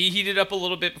 He heated up a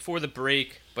little bit before the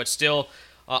break, but still,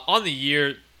 on the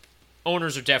year,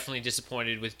 owners are definitely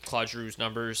disappointed with Claude Giroux's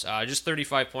numbers. Just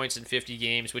 35 points in 50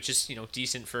 games, which is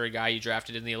decent for a guy you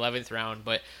drafted in the 11th round,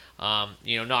 but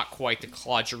not quite the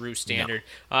Claude Giroux standard.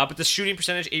 No. But the shooting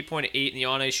percentage 8.8 and the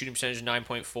on-ice shooting percentage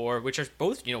 9.4, which are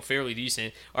both fairly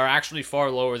decent, are actually far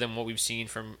lower than what we've seen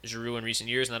from Giroux in recent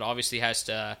years, and that obviously has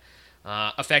to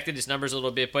affected his numbers a little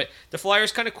bit. But the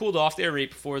Flyers kind of cooled off there right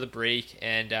before the break,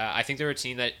 and I think they're a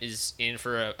team that is in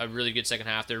for a really good second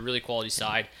half. They're a really quality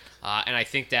side, and I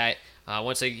think that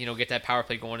once they get that power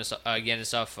play going again and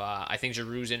stuff, I think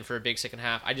Giroux's in for a big second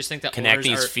half. I just think that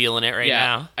Konechny's feeling it right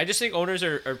now. I just think owners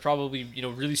are probably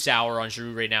really sour on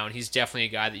Giroux right now, and he's definitely a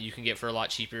guy that you can get for a lot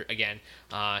cheaper. Again,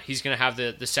 he's going to have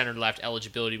the center left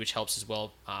eligibility, which helps as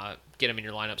well get him in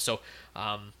your lineup. So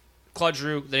Claude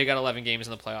Giroux, they got 11 games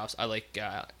in the playoffs. I like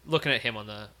looking at him on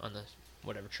the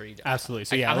whatever trade. Absolutely.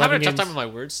 So I'm having a tough time with my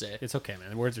words today. It's okay,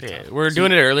 man. The words are tough. We're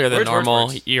doing it earlier than normal.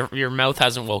 Words. Your mouth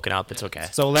hasn't woken up. It's okay.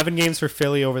 So 11 games for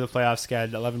Philly over the playoff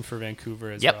schedule, 11 for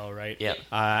Vancouver as well, right? Yep.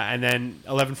 And then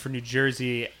 11 for New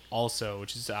Jersey also,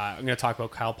 which is I'm going to talk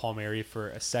about Kyle Palmieri for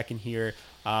a second here.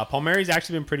 Palmieri's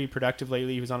actually been pretty productive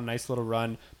lately. He was on a nice little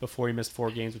run before he missed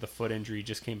 4 games with a foot injury. He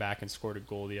just came back and scored a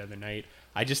goal the other night.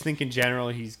 I just think in general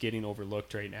he's getting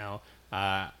overlooked right now.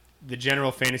 The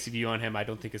general fantasy view on him I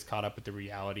don't think is caught up with the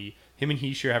reality. Him and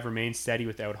Hischier have remained steady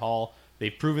without Hall.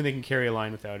 They've proven they can carry a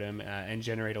line without him and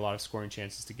generate a lot of scoring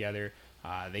chances together.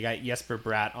 They got Jesper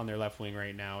Bratt on their left wing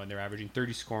right now, and they're averaging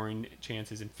 30 scoring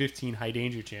chances and 15 high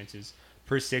danger chances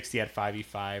per 60 at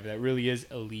 5v5. That really is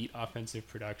elite offensive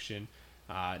production.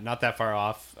 Not that far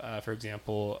off, for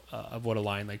example, of what a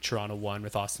line like Toronto won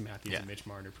with Austin Matthews and Mitch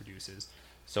Marner produces.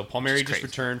 So Palmieri just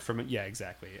returned from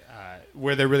exactly.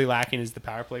 Where they're really lacking is the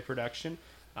power play production.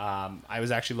 I was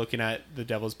actually looking at the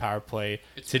Devils' power play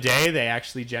today. They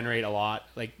actually generate a lot.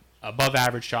 Like above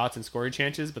average shots and scoring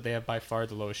chances, but they have by far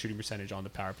the lowest shooting percentage on the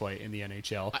power play in the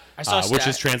NHL, I saw a which stat.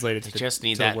 is translated to They just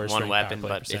need to the that worst one ranked weapon, power play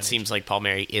but it percentage. seems like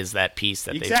Palmieri is that piece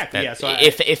that Exactly, they. yeah, so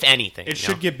if anything, It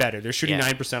should get better. They're shooting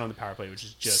Yeah. 9% on the power play, which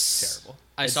is just terrible.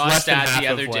 I It's saw a less than stat half the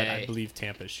of other what day. I believe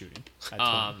Tampa is shooting. At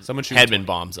 20. Someone shooting Hedman 20.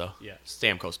 bombs though. Yeah.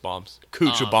 Stamkos bombs.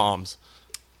 Kucha bombs.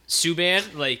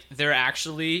 Subban, like they're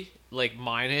actually like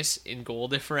minus in goal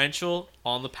differential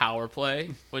on the power play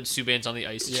when Subban's on the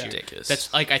ice. This year. Ridiculous.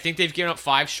 That's like I think they've given up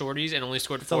 5 shorties and only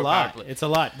scored It's a 4 power lot. play. It's a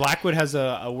lot. Blackwood has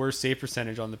a worse save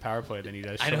percentage on the power play than he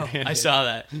does. I know. shorthanded. I saw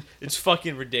that. It's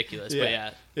fucking ridiculous. But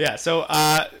yeah. Yeah. So,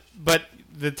 but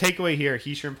the takeaway here,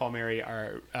 Hischier and Palmieri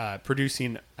are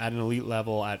producing at an elite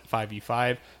level at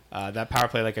 5v5. That power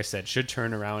play, like I said, should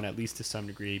turn around at least to some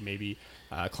degree. Maybe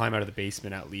climb out of the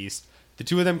basement at least. The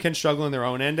two of them can struggle in their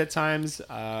own end at times.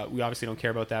 We obviously don't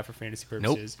care about that for fantasy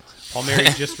purposes. Palmieri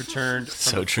just returned from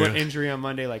So a true. foot injury on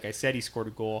Monday. Like I said, he scored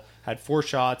a goal, had 4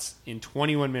 shots in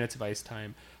 21 minutes of ice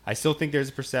time. I still think there's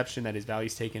a perception that his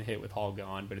value's taken a hit with Hall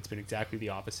gone, but it's been exactly the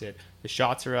opposite. The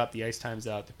shots are up, the ice time's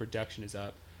up, the production is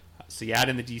up. So you add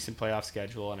in the decent playoff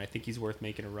schedule, and I think he's worth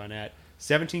making a run at.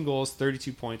 17 goals,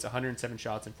 32 points, 107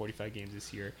 shots in 45 games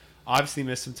this year. Obviously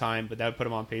missed some time, but that would put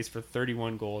him on pace for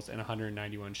 31 goals and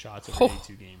 191 shots over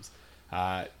 82 games.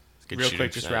 Good Real shooting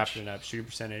quick, just percentage. wrapping it up. Shooting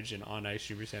percentage and on-ice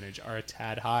shooting percentage are a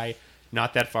tad high.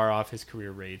 Not that far off his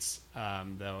career rates,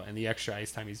 though. And the extra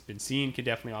ice time he's been seeing can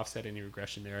definitely offset any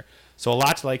regression there. So a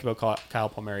lot to like about Kyle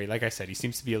Palmieri. Like I said, he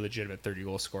seems to be a legitimate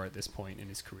 30-goal scorer at this point in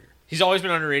his career. He's always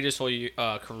been underrated his whole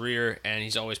career, and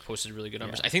he's always posted really good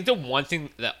numbers. Yeah. I think the one thing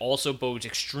that also bodes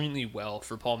extremely well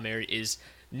for Palmieri is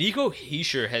Nico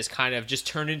Hischier has kind of just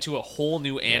turned into a whole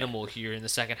new animal here in the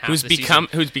second half Who's of the become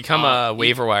season. a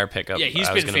waiver wire pickup? Yeah, he's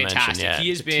I was been gonna fantastic. mention, yeah. He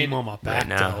has been Team on my back,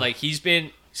 now. though. like he's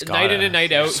been He's night got in and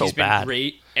night out. so He's been bad.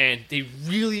 great, and they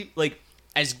really like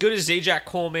as good as Zajac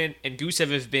Coleman and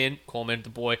Gusev have been. Coleman, the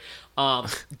boy,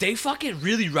 they fucking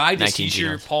really ride this 19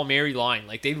 Hischier Genos. Palmieri line.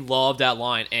 Like they love that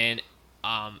line, and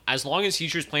as long as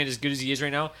Hischier's playing as good as he is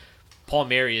right now,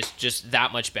 Palmieri is just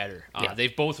that much better. Yeah.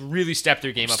 They've both really stepped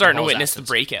their game up. Starting in to all witness the aspects.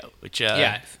 breakout, which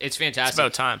Yeah, it's it's fantastic.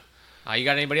 about time. You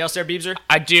got anybody else there, Beebser?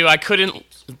 I do. I couldn't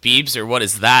Biebs or what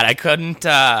is that? I couldn't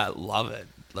love it.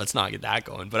 Let's not get that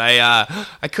going. But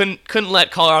I couldn't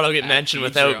let Colorado get mentioned Biebser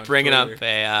without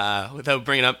on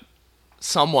bringing up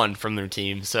someone from their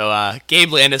team. So Gabe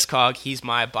Landeskog, he's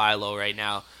my buy low right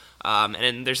now.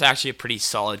 And there's actually a pretty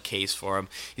solid case for him.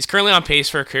 He's currently on pace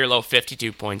for a career low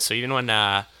 52 points. So even when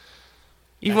That's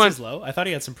his low? I thought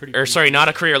he had some pretty... or sorry, not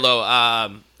a career low.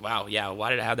 Wow, yeah.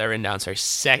 Why did I have that written down? Sorry,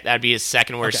 that'd be his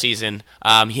second worst Okay. season.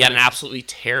 He had an absolutely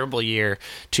terrible year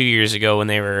 2 years ago when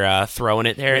they were throwing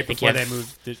it there. I think he Before had they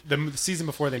moved... The season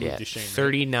before they moved to Shane.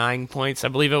 39 points, I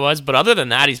believe it was. But other than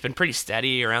that, he's been pretty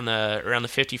steady around the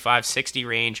 55, 60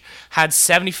 range. Had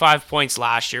 75 points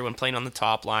last year when playing on the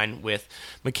top line with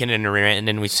McKinnon and Rantanen,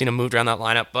 and we've seen him moved around that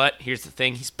lineup. But here's the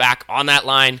thing: he's back on that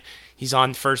line. He's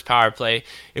on first power play.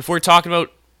 If we're talking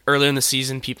about earlier in the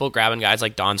season, people grabbing guys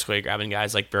like Donskoy, grabbing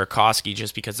guys like Burakovsky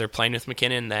just because they're playing with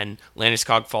McKinnon, then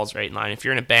Landeskog falls right in line. If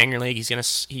you're in a banger league,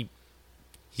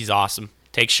 he's awesome.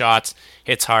 Takes shots,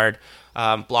 hits hard,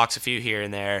 blocks a few here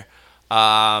and there.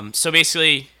 So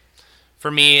basically,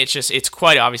 for me, it's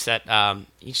quite obvious that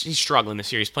he's struggling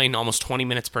this year. He's playing almost 20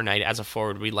 minutes per night as a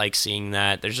forward. We like seeing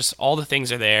that. There's just all the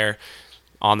things are there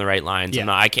on the right lines. Yeah.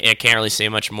 I can't really say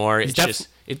much more. It's just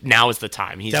now is the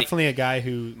time. He's Definitely a guy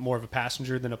who more of a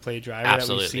passenger than a play driver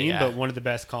Absolutely, that we've seen, yeah. but one of the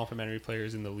best complementary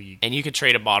players in the league. And you could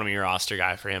trade a bottom of your roster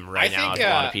guy for him right now. A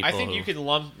lot of people I think who- you could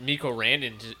lump Mikko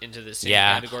Rantanen into the same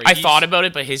Yeah, category. I He's- thought about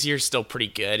it, but his year's still pretty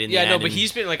good. In Yeah, the no, end, but and-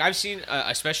 he's been like I've seen,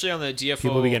 especially on the DFO.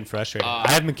 People be getting frustrated.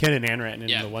 I have McKinnon and Rantanen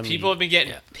in the one people league. have been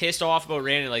getting pissed off about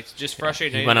Rantanen, like just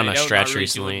frustrated. He night went in, on a night out, stretch not really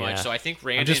recently, doing much. yeah. So I think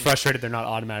Rantanen. I'm just frustrated they're not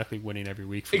automatically winning every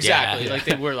week. For Exactly, Yeah. like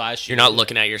they were last year. You're not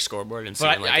looking at your scoreboard and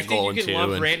seeing But like I a goal think and you two. can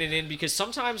lump and- Rantanen in because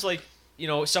sometimes, like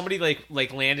somebody like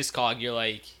Landeskog, you're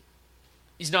like,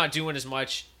 he's not doing as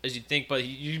much as you'd think, but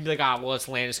you'd be like, well, it's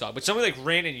Landeskog. But somebody like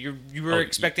Rantanen, you were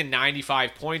expecting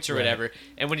 95 points or whatever,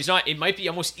 and when he's not, it might be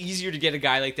almost easier to get a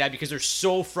guy like that because they're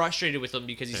so frustrated with him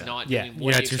because he's not Yeah, doing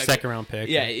what it's your second round pick.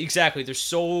 Yeah, exactly. They're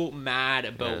so mad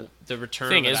about the return.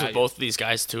 thing of is the with value. both of these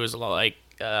guys too is a lot like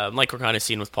we're kind of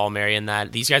seeing with Palmieri in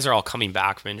that these guys are all coming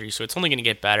back from injuries, so it's only going to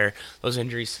get better. Those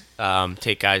injuries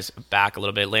take guys back a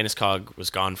little bit. Landeskog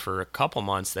was gone for a couple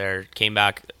months there, came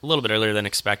back a little bit earlier than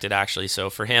expected actually.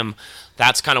 So for him,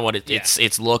 that's kind of what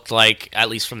it's looked like, at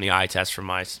least from the eye test from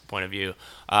my point of view.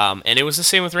 And it was the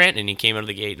same with Rantanen. He came out of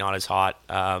the gate not as hot.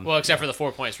 Well, except for the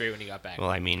 4 points right when he got back.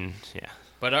 Well, I mean, yeah.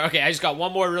 But okay, I just got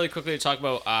one more really quickly to talk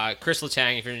about. Chris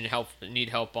Letang, if you need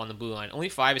help on the blue line, only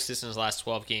 5 assists in his last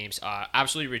 12 games.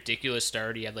 Absolutely ridiculous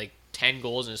start. He had like 10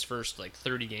 goals in his first like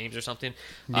 30 games or something.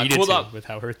 Needed cooled to, off with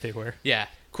how hurt they were. Yeah,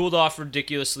 cooled off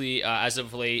ridiculously as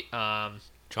of late. John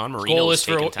Marino's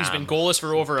he's been time. goalless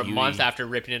for over a Beauty. month after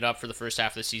ripping it up for the first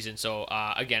half of the season. So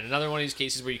again, another one of these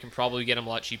cases where you can probably get him a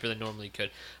lot cheaper than normally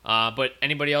could. But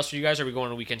anybody else for you guys? Or are we going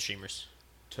to weekend streamers?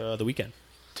 To the weekend.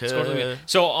 Let's go to the weekend.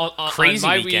 So on Crazy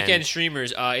my weekend. weekend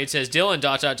streamers, it says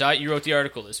Dylan ... You wrote the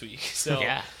article this week, so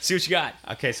Yeah. see what you got.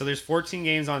 Okay, so there's 14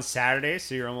 games on Saturday,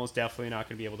 so you're almost definitely not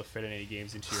going to be able to fit any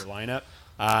games into your lineup.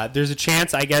 There's a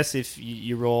chance, I guess, if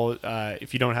you roll,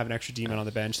 if you don't have an extra D-man on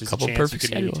the bench, there's a Couple chance you perfect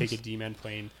could maybe schedules. take a D-man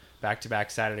playing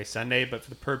back-to-back Saturday, Sunday. But for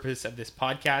the purpose of this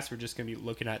podcast, we're just going to be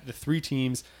looking at the 3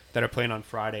 teams that are playing on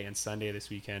Friday and Sunday this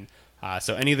weekend.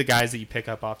 So any of the guys that you pick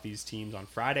up off these teams on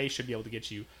Friday should be able to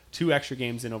get you 2 extra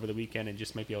games in over the weekend and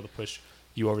just might be able to push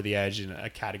you over the edge in a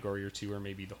category or 2 or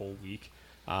maybe the whole week.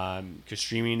 Because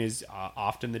streaming is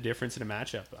often the difference in a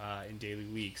matchup in daily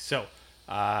leagues. So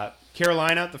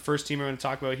Carolina, the first team we're going to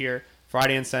talk about here,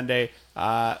 Friday and Sunday.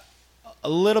 A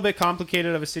little bit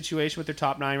complicated of a situation with their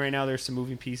top 9 right now. There's some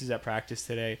moving pieces at practice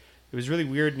today. It was really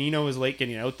weird. Nino was late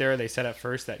getting out there. They said at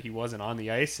first that he wasn't on the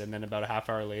ice, and then about a half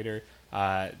hour later,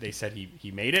 they said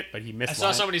he made it, but he missed. I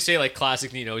saw somebody say like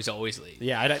classic Nino, he's always late.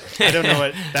 Yeah, I don't know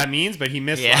what that means, but he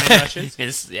missed line rushes.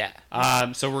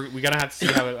 So we're gonna have to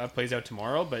see how it plays out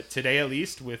tomorrow. But today, at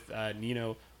least, with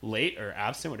Nino late or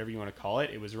absent, whatever you want to call it,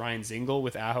 it was Ryan Zingle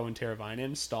with Aho and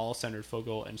Teravainen, Stahl centered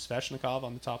Fogel and Sveshnikov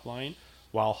on the top line,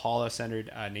 while Holla centered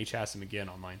Nachas and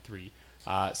McGinn on line 3.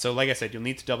 So like I said, you'll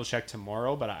need to double check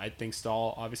tomorrow, but I think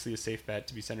Stahl obviously a safe bet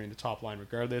to be centering the top line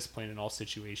regardless, playing in all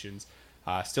situations.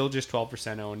 Still just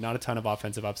 12% owned, not a ton of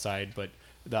offensive upside, but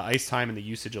the ice time and the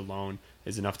usage alone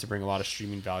is enough to bring a lot of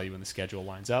streaming value when the schedule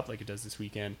lines up like it does this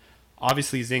weekend.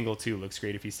 Obviously, Zingle too looks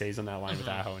great if he stays on that line with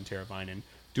Aho and Teravainen.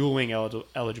 Dual wing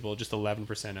eligible, just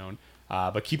 11% owned.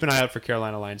 But keep an eye out for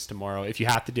Carolina lines tomorrow. If you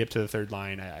have to dip to the third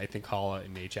line, I think Holla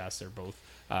and Nachas are both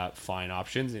fine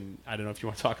options. And I don't know if you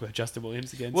want to talk about Justin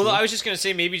Williams again. Well, too. I was just going to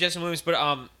say maybe Justin Williams, but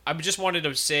I just wanted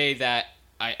to say that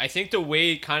I think the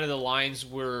way kind of the lines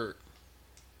were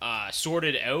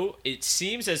sorted out, it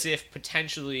seems as if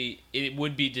potentially it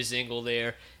would be Dzingel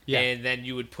there, and then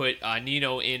you would put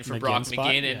Nino in for McGinn Brock spot,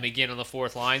 McGinn and McGinn on the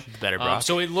fourth line. Better Brock.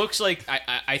 So it looks like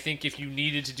I think if you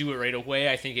needed to do it right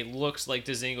away, I think it looks like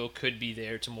Dzingel could be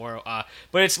there tomorrow.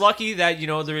 But it's lucky that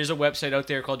there is a website out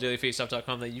there called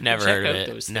dailyfaceoff.com that you Never can check heard of out it.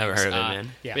 those Never things. heard of it,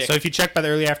 man. Yeah, but so if you check by the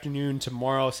early afternoon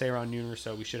tomorrow, say around noon or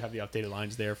so, we should have the updated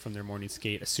lines there from their morning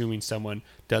skate, assuming someone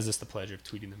does us the pleasure of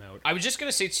tweeting them out. I was just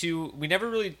gonna say too, we never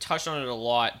really touched on it a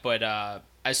lot, but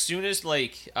as soon as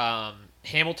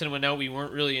Hamilton went out, we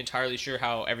weren't really entirely sure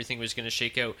how everything was going to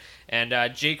shake out.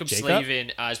 And Jacob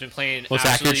Slavin has been playing Most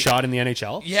accurate shot in the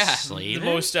NHL? Yeah, Slavin?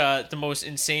 the most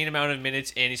insane amount of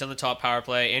minutes, and he's on the top power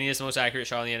play, and he has the most accurate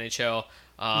shot in the NHL.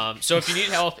 So if you need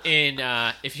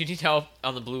help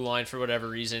on the blue line for whatever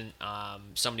reason,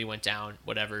 somebody went down,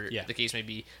 whatever the case may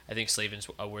be, I think Slavin's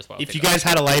a worthwhile. If you guys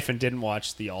had a life and didn't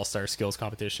watch the All-Star Skills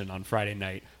competition on Friday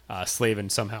night, Slavin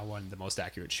somehow won the most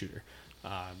accurate shooter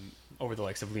over the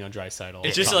likes of Leon Draisaitl.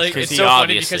 It's just like it's so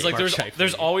funny because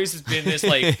there's always been this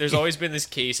there's always been this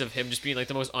case of him just being like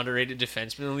the most underrated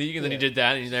defenseman in the league, and then he did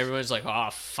that, and everyone's like, oh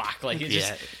fuck, like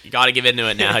you got to give into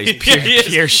it now. He's He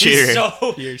pure shooter.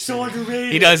 He's so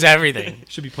underrated. He does everything.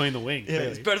 should be playing the wing. Yeah, clearly.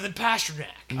 it's better than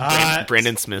Pasternak.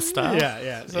 Brendan Smith style.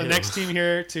 Yeah. So next team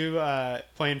here to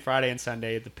playing Friday and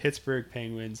Sunday, the Pittsburgh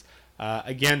Penguins.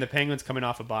 Again, the Penguins coming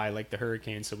off a bye like the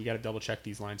Hurricanes, so we got to double check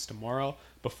these lines tomorrow.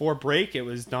 Before break, it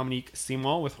was Dominique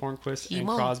Simon with Hornquist and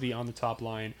Crosby on the top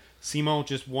line. Simon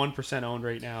just 1% owned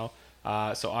right now,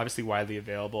 so obviously widely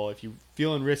available. If you're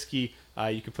feeling risky,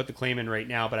 you can put the claim in right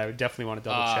now, but I would definitely want to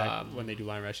double check when they do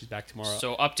line rushes back tomorrow.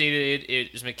 So updated, it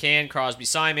is McCann, Crosby,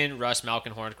 Simon, Russ,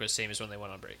 Malkin, Hornquist, same as when they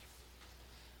went on break.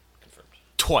 Confirmed.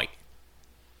 Toy.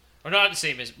 Or not the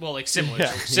same as, well, like similar.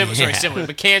 Similar.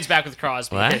 McCann's back with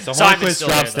Crosby. What? Okay, so Simon's Hornquist still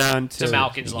drops there, though. down to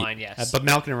Malkin's line, yes. but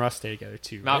Malkin and Russ stay together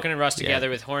too. Malkin and Russ together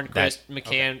with Hornquist,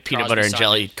 McCann, Peanut Crosby, butter and Simon.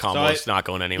 jelly combo is So not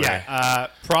going anywhere. Yeah,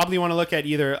 probably want to look at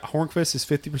either Hornquist is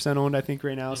 50% owned, I think,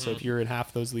 right now. So if you're in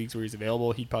half those leagues where he's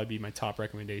available, he'd probably be my top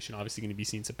recommendation. Obviously, going to be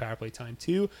seeing some power play time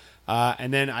too.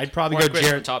 And then I'd probably Hornquist go is the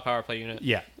Jared. top power play unit.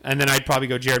 Yeah, and then I'd probably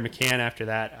go Jared McCann after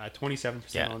that.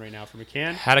 27% owned right now for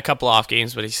McCann. Had a couple off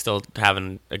games, but he's still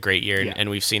having a great year, Yeah. and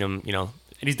we've seen him,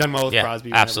 And he's done well with Yeah, Crosby.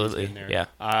 whenever he's absolutely, been there.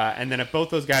 yeah. And then if both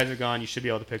those guys are gone, you should be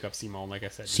able to pick up Simon. Like I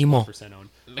said, he's Simon. 1% owned.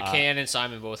 McCann and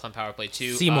Simon both on power play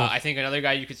too. Simon. I think another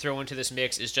guy you could throw into this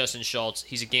mix is Justin Schultz.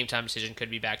 He's a game time decision,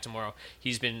 could be back tomorrow.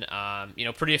 He's been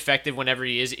pretty effective whenever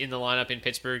he is in the lineup in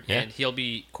Pittsburgh, Yeah. and he'll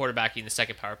be quarterbacking the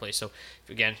second power play. So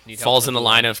again, need help Falls with in the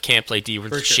line of can't play D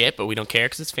with For sure. shit, but we don't care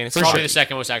because it's fantasy. Probably the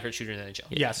second most accurate shooter in the NHL.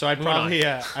 Yeah, so I'd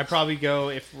Moving probably go,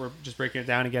 if we're just breaking it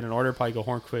down again in order, probably go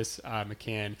Hornquist,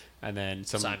 McCann, and then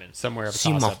Simon. somewhere of a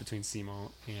Simon. toss-up between Simon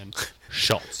and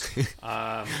Schultz. Say it one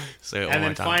And more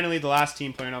then time. finally, the last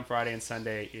team playing on Friday and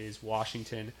Sunday is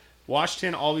Washington.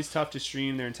 Washington, always tough to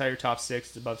stream. Their entire top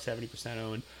six is above 70%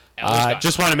 owned.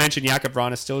 Just want to mention Jakub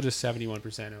Vrana is still just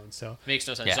 71% owned. So Makes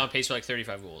no sense. Yeah. He's on pace for like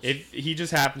 35 goals. if he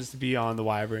just happens to be on the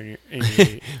waiver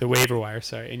the waiver wire,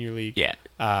 in your league. Yeah.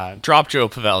 Drop Joe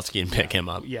Pavelski and pick him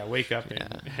up. Yeah, wake up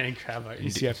and grab it.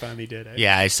 You see, I finally did it.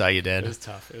 Yeah, I saw you It did. was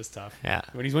tough. Yeah.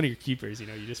 When he's one of your keepers, you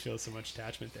just feel so much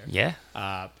attachment there. Yeah.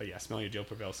 But yeah, smelling of Joe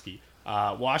Pavelski.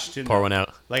 Washington. Pour one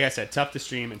out. Like I said, tough to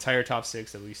stream. Entire top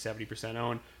six, at least 70%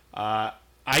 owned.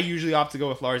 I usually opt to go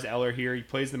with Lars Eller here. He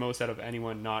plays the most out of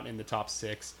anyone not in the top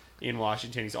six in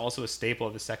Washington. He's also a staple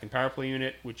of the second power play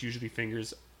unit, which usually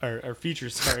features a lingering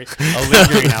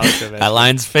Alex Ovechkin. That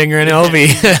line's fingering Ovi.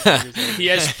 He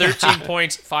has 13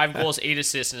 points, 5 goals, 8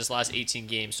 assists in his last 18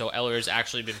 games. So Eller has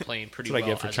actually been playing pretty That's what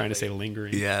well. I get for as trying to of say late.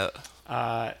 lingering.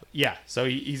 Yeah. So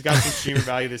he's got some streamer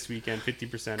value this weekend,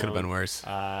 50%. Could have been worse.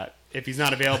 If he's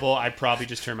not available, I'd probably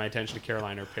just turn my attention to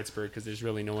Carolina or Pittsburgh because there's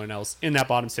really no one else in that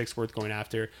bottom six worth going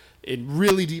after. In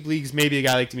really deep leagues, maybe a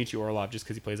guy like Dmitry Orlov just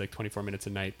because he plays like 24 minutes a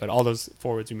night. But all those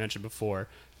forwards we mentioned before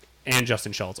and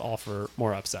Justin Schultz offer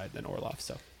more upside than Orlov.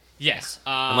 So Yes.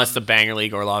 Unless the banger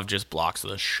league, Orlov just blocks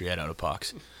the shit out of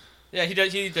pucks. Yeah, he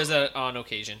does. He does that on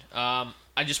occasion.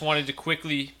 I just wanted to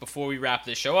quickly, before we wrap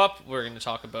this show up, we're going to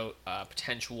talk about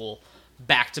potential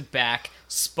back-to-back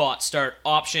spot start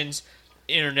options.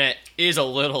 Internet is a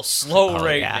little slow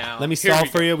now. let me Here solve we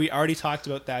for you. We already talked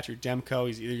about Thatcher Demko.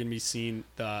 He's either going to be seen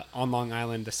on Long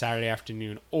Island the Saturday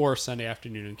afternoon or Sunday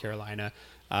afternoon in Carolina.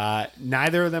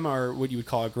 Neither of them are what you would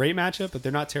call a great matchup, but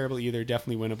they're not terrible either.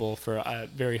 Definitely winnable for a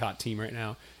very hot team right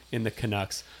now in the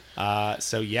Canucks.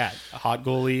 So yeah, a hot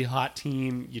goalie, hot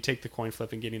team. You take the coin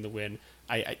flip and getting the win.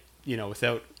 I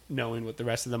without knowing what the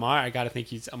rest of them are, I got to think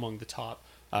he's among the top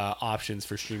options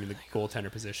for streaming the goaltender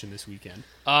position this weekend.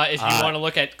 If you want to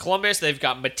look at Columbus, they've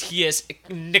got Matthias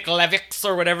Nikolaevics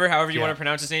or whatever, however you want to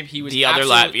pronounce his name. He was The other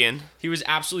Latvian. He was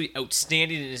absolutely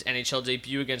outstanding in his NHL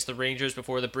debut against the Rangers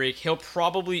before the break. He'll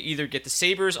probably either get the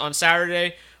Sabres on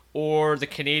Saturday or the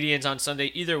Canadiens on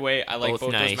Sunday. Either way, I like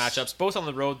both nice. those matchups. Both on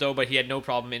the road, though, but he had no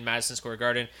problem in Madison Square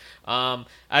Garden.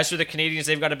 As for the Canadiens,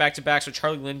 they've got a back-to-back, so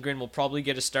Charlie Lindgren will probably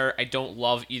get a start. I don't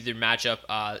love either matchup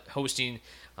hosting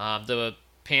the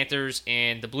Panthers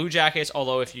and the Blue Jackets,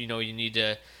 although if you need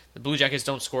to, the Blue Jackets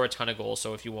don't score a ton of goals,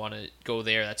 so if you want to go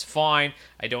there, that's fine.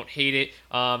 I don't hate it.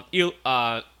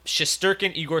 Igor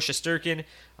Shesterkin,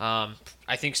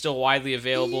 I think still widely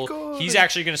available. He's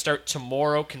actually going to start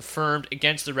tomorrow, confirmed,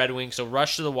 against the Red Wings, so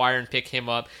rush to the wire and pick him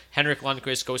up. Henrik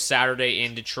Lundqvist goes Saturday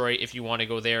in Detroit if you want to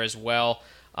go there as well.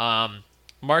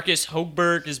 Marcus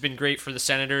Högberg has been great for the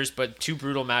Senators, but two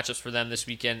brutal matchups for them this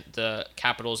weekend, the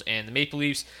Capitals and the Maple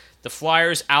Leafs. The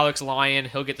Flyers, Alex Lyon,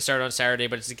 he'll get the start on Saturday,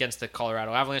 but it's against the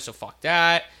Colorado Avalanche, so fuck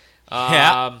that.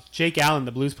 Jake Allen,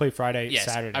 the Blues play Friday, Yes,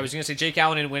 Saturday. I was going to say Jake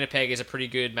Allen in Winnipeg is a pretty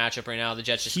good matchup right now. The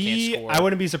Jets just can't score. I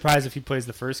wouldn't be surprised if he plays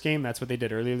the first game. That's what they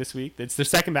did earlier this week. It's their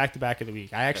second back-to-back of the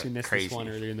week. I actually missed this one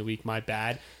earlier in the week. My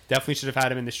bad. Definitely should have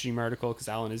had him in the stream article because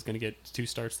Allen is going to get 2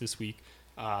 starts this week.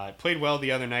 Played well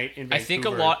the other night in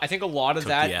Vancouver. I think a lot of Took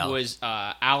that the L. was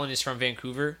Allen is from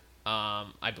Vancouver.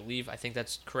 I think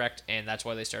that's correct, and that's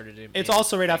why they started it. It's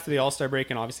also right after the All-Star break,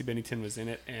 and obviously Bennington was in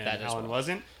it, and That as Allen well.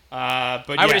 wasn't. But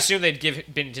I would assume they'd give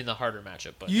Binnington the harder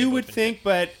matchup. But you would think,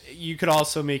 but you could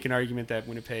also make an argument that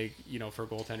Winnipeg, for a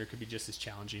goaltender, could be just as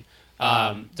challenging.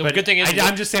 The but good thing is,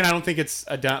 I'm just saying I don't think it's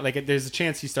a done. Like, there's a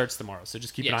chance he starts tomorrow, so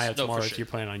just keep an eye out no, for tomorrow sure. if you're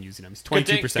planning on using him. He's Good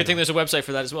 22%. thing there's a website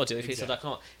for that as well,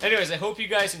 dailyfaceoff.com. Anyways, I hope you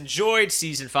guys enjoyed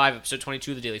Season 5, Episode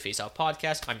 22 of the Daily Faceoff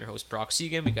Podcast. I'm your host, Brock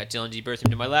Segan. We got Dylan D. Bertham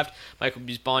to my left, Michael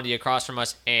B. Bondi across from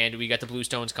us, and we got the Blue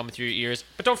Stones coming through your ears.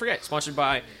 But don't forget, sponsored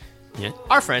by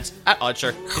our friends at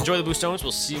Oddshark. Enjoy the Blue Stones.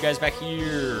 We'll see you guys back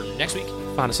here next week.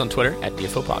 Find us on Twitter at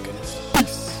DFO Podcast.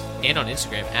 And on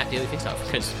Instagram at Daily Faceoff,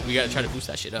 because we got to try to boost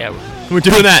that shit up. Yeah, we're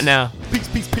doing that now.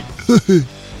 Peace.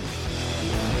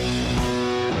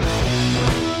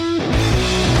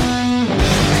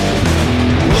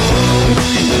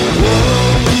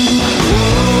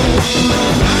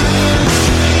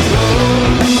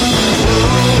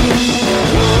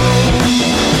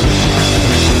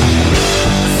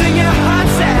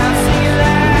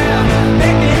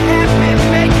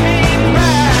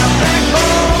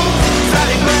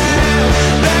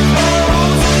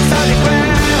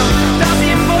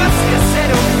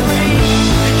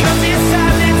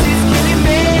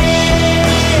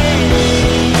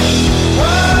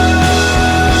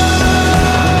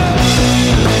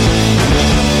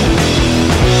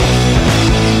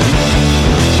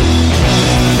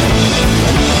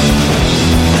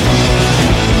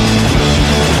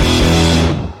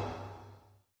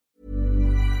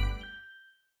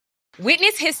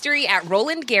 Witness history at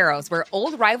Roland Garros, where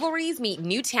old rivalries meet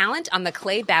new talent on the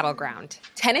clay battleground.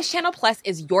 Tennis Channel Plus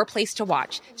is your place to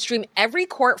watch. Stream every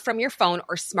court from your phone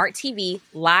or smart TV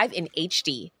live in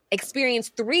HD. Experience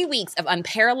 3 weeks of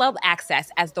unparalleled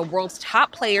access as the world's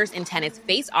top players in tennis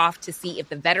face off to see if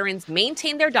the veterans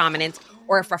maintain their dominance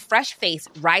or if a fresh face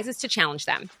rises to challenge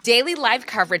them. Daily live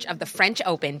coverage of the French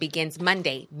Open begins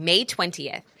Monday, May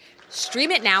 20th.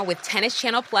 Stream it now with Tennis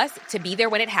Channel Plus to be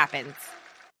there when it happens.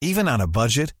 Even on a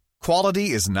budget, quality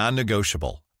is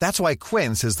non-negotiable. That's why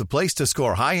Quince is the place to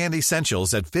score high-end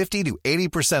essentials at 50 to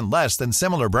 80% less than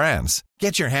similar brands.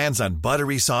 Get your hands on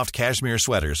buttery soft cashmere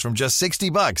sweaters from just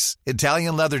 $60,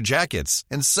 Italian leather jackets,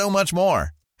 and so much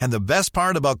more. And the best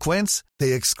part about Quince,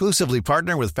 they exclusively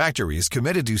partner with factories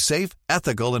committed to safe,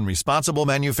 ethical, and responsible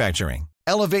manufacturing.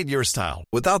 Elevate your style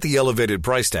without the elevated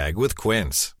price tag with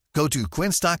Quince. Go to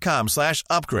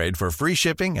quince.com/upgrade for free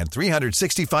shipping and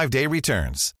 365-day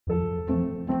returns.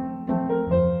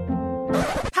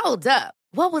 Hold up.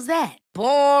 What was that?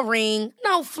 Boring.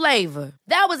 No flavor.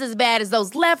 That was as bad as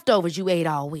those leftovers you ate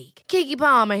all week. Keke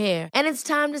Palmer here, and it's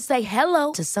time to say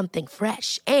hello to something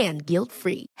fresh and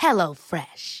guilt-free.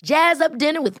 HelloFresh. Jazz up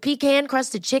dinner with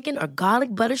pecan-crusted chicken or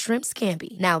garlic butter shrimp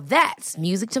scampi. Now that's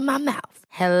music to my mouth.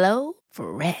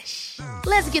 HelloFresh.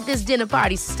 Let's get this dinner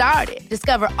party started.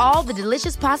 Discover all the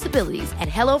delicious possibilities at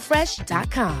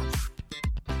HelloFresh.com.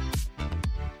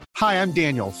 Hi, I'm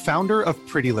Daniel, founder of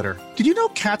Pretty Litter. Did you know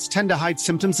cats tend to hide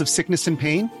symptoms of sickness and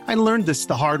pain? I learned this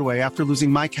the hard way after losing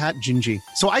my cat, Gingy.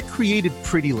 So I created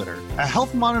Pretty Litter, a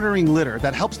health monitoring litter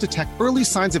that helps detect early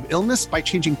signs of illness by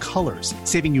changing colors,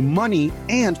 saving you money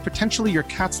and potentially your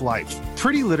cat's life.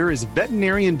 Pretty Litter is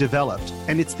veterinarian developed,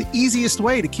 and it's the easiest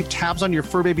way to keep tabs on your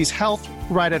fur baby's health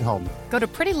right at home. Go to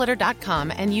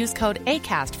prettylitter.com and use code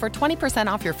ACAST for 20%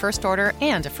 off your first order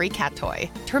and a free cat toy.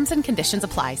 Terms and conditions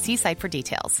apply. See site for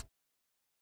details.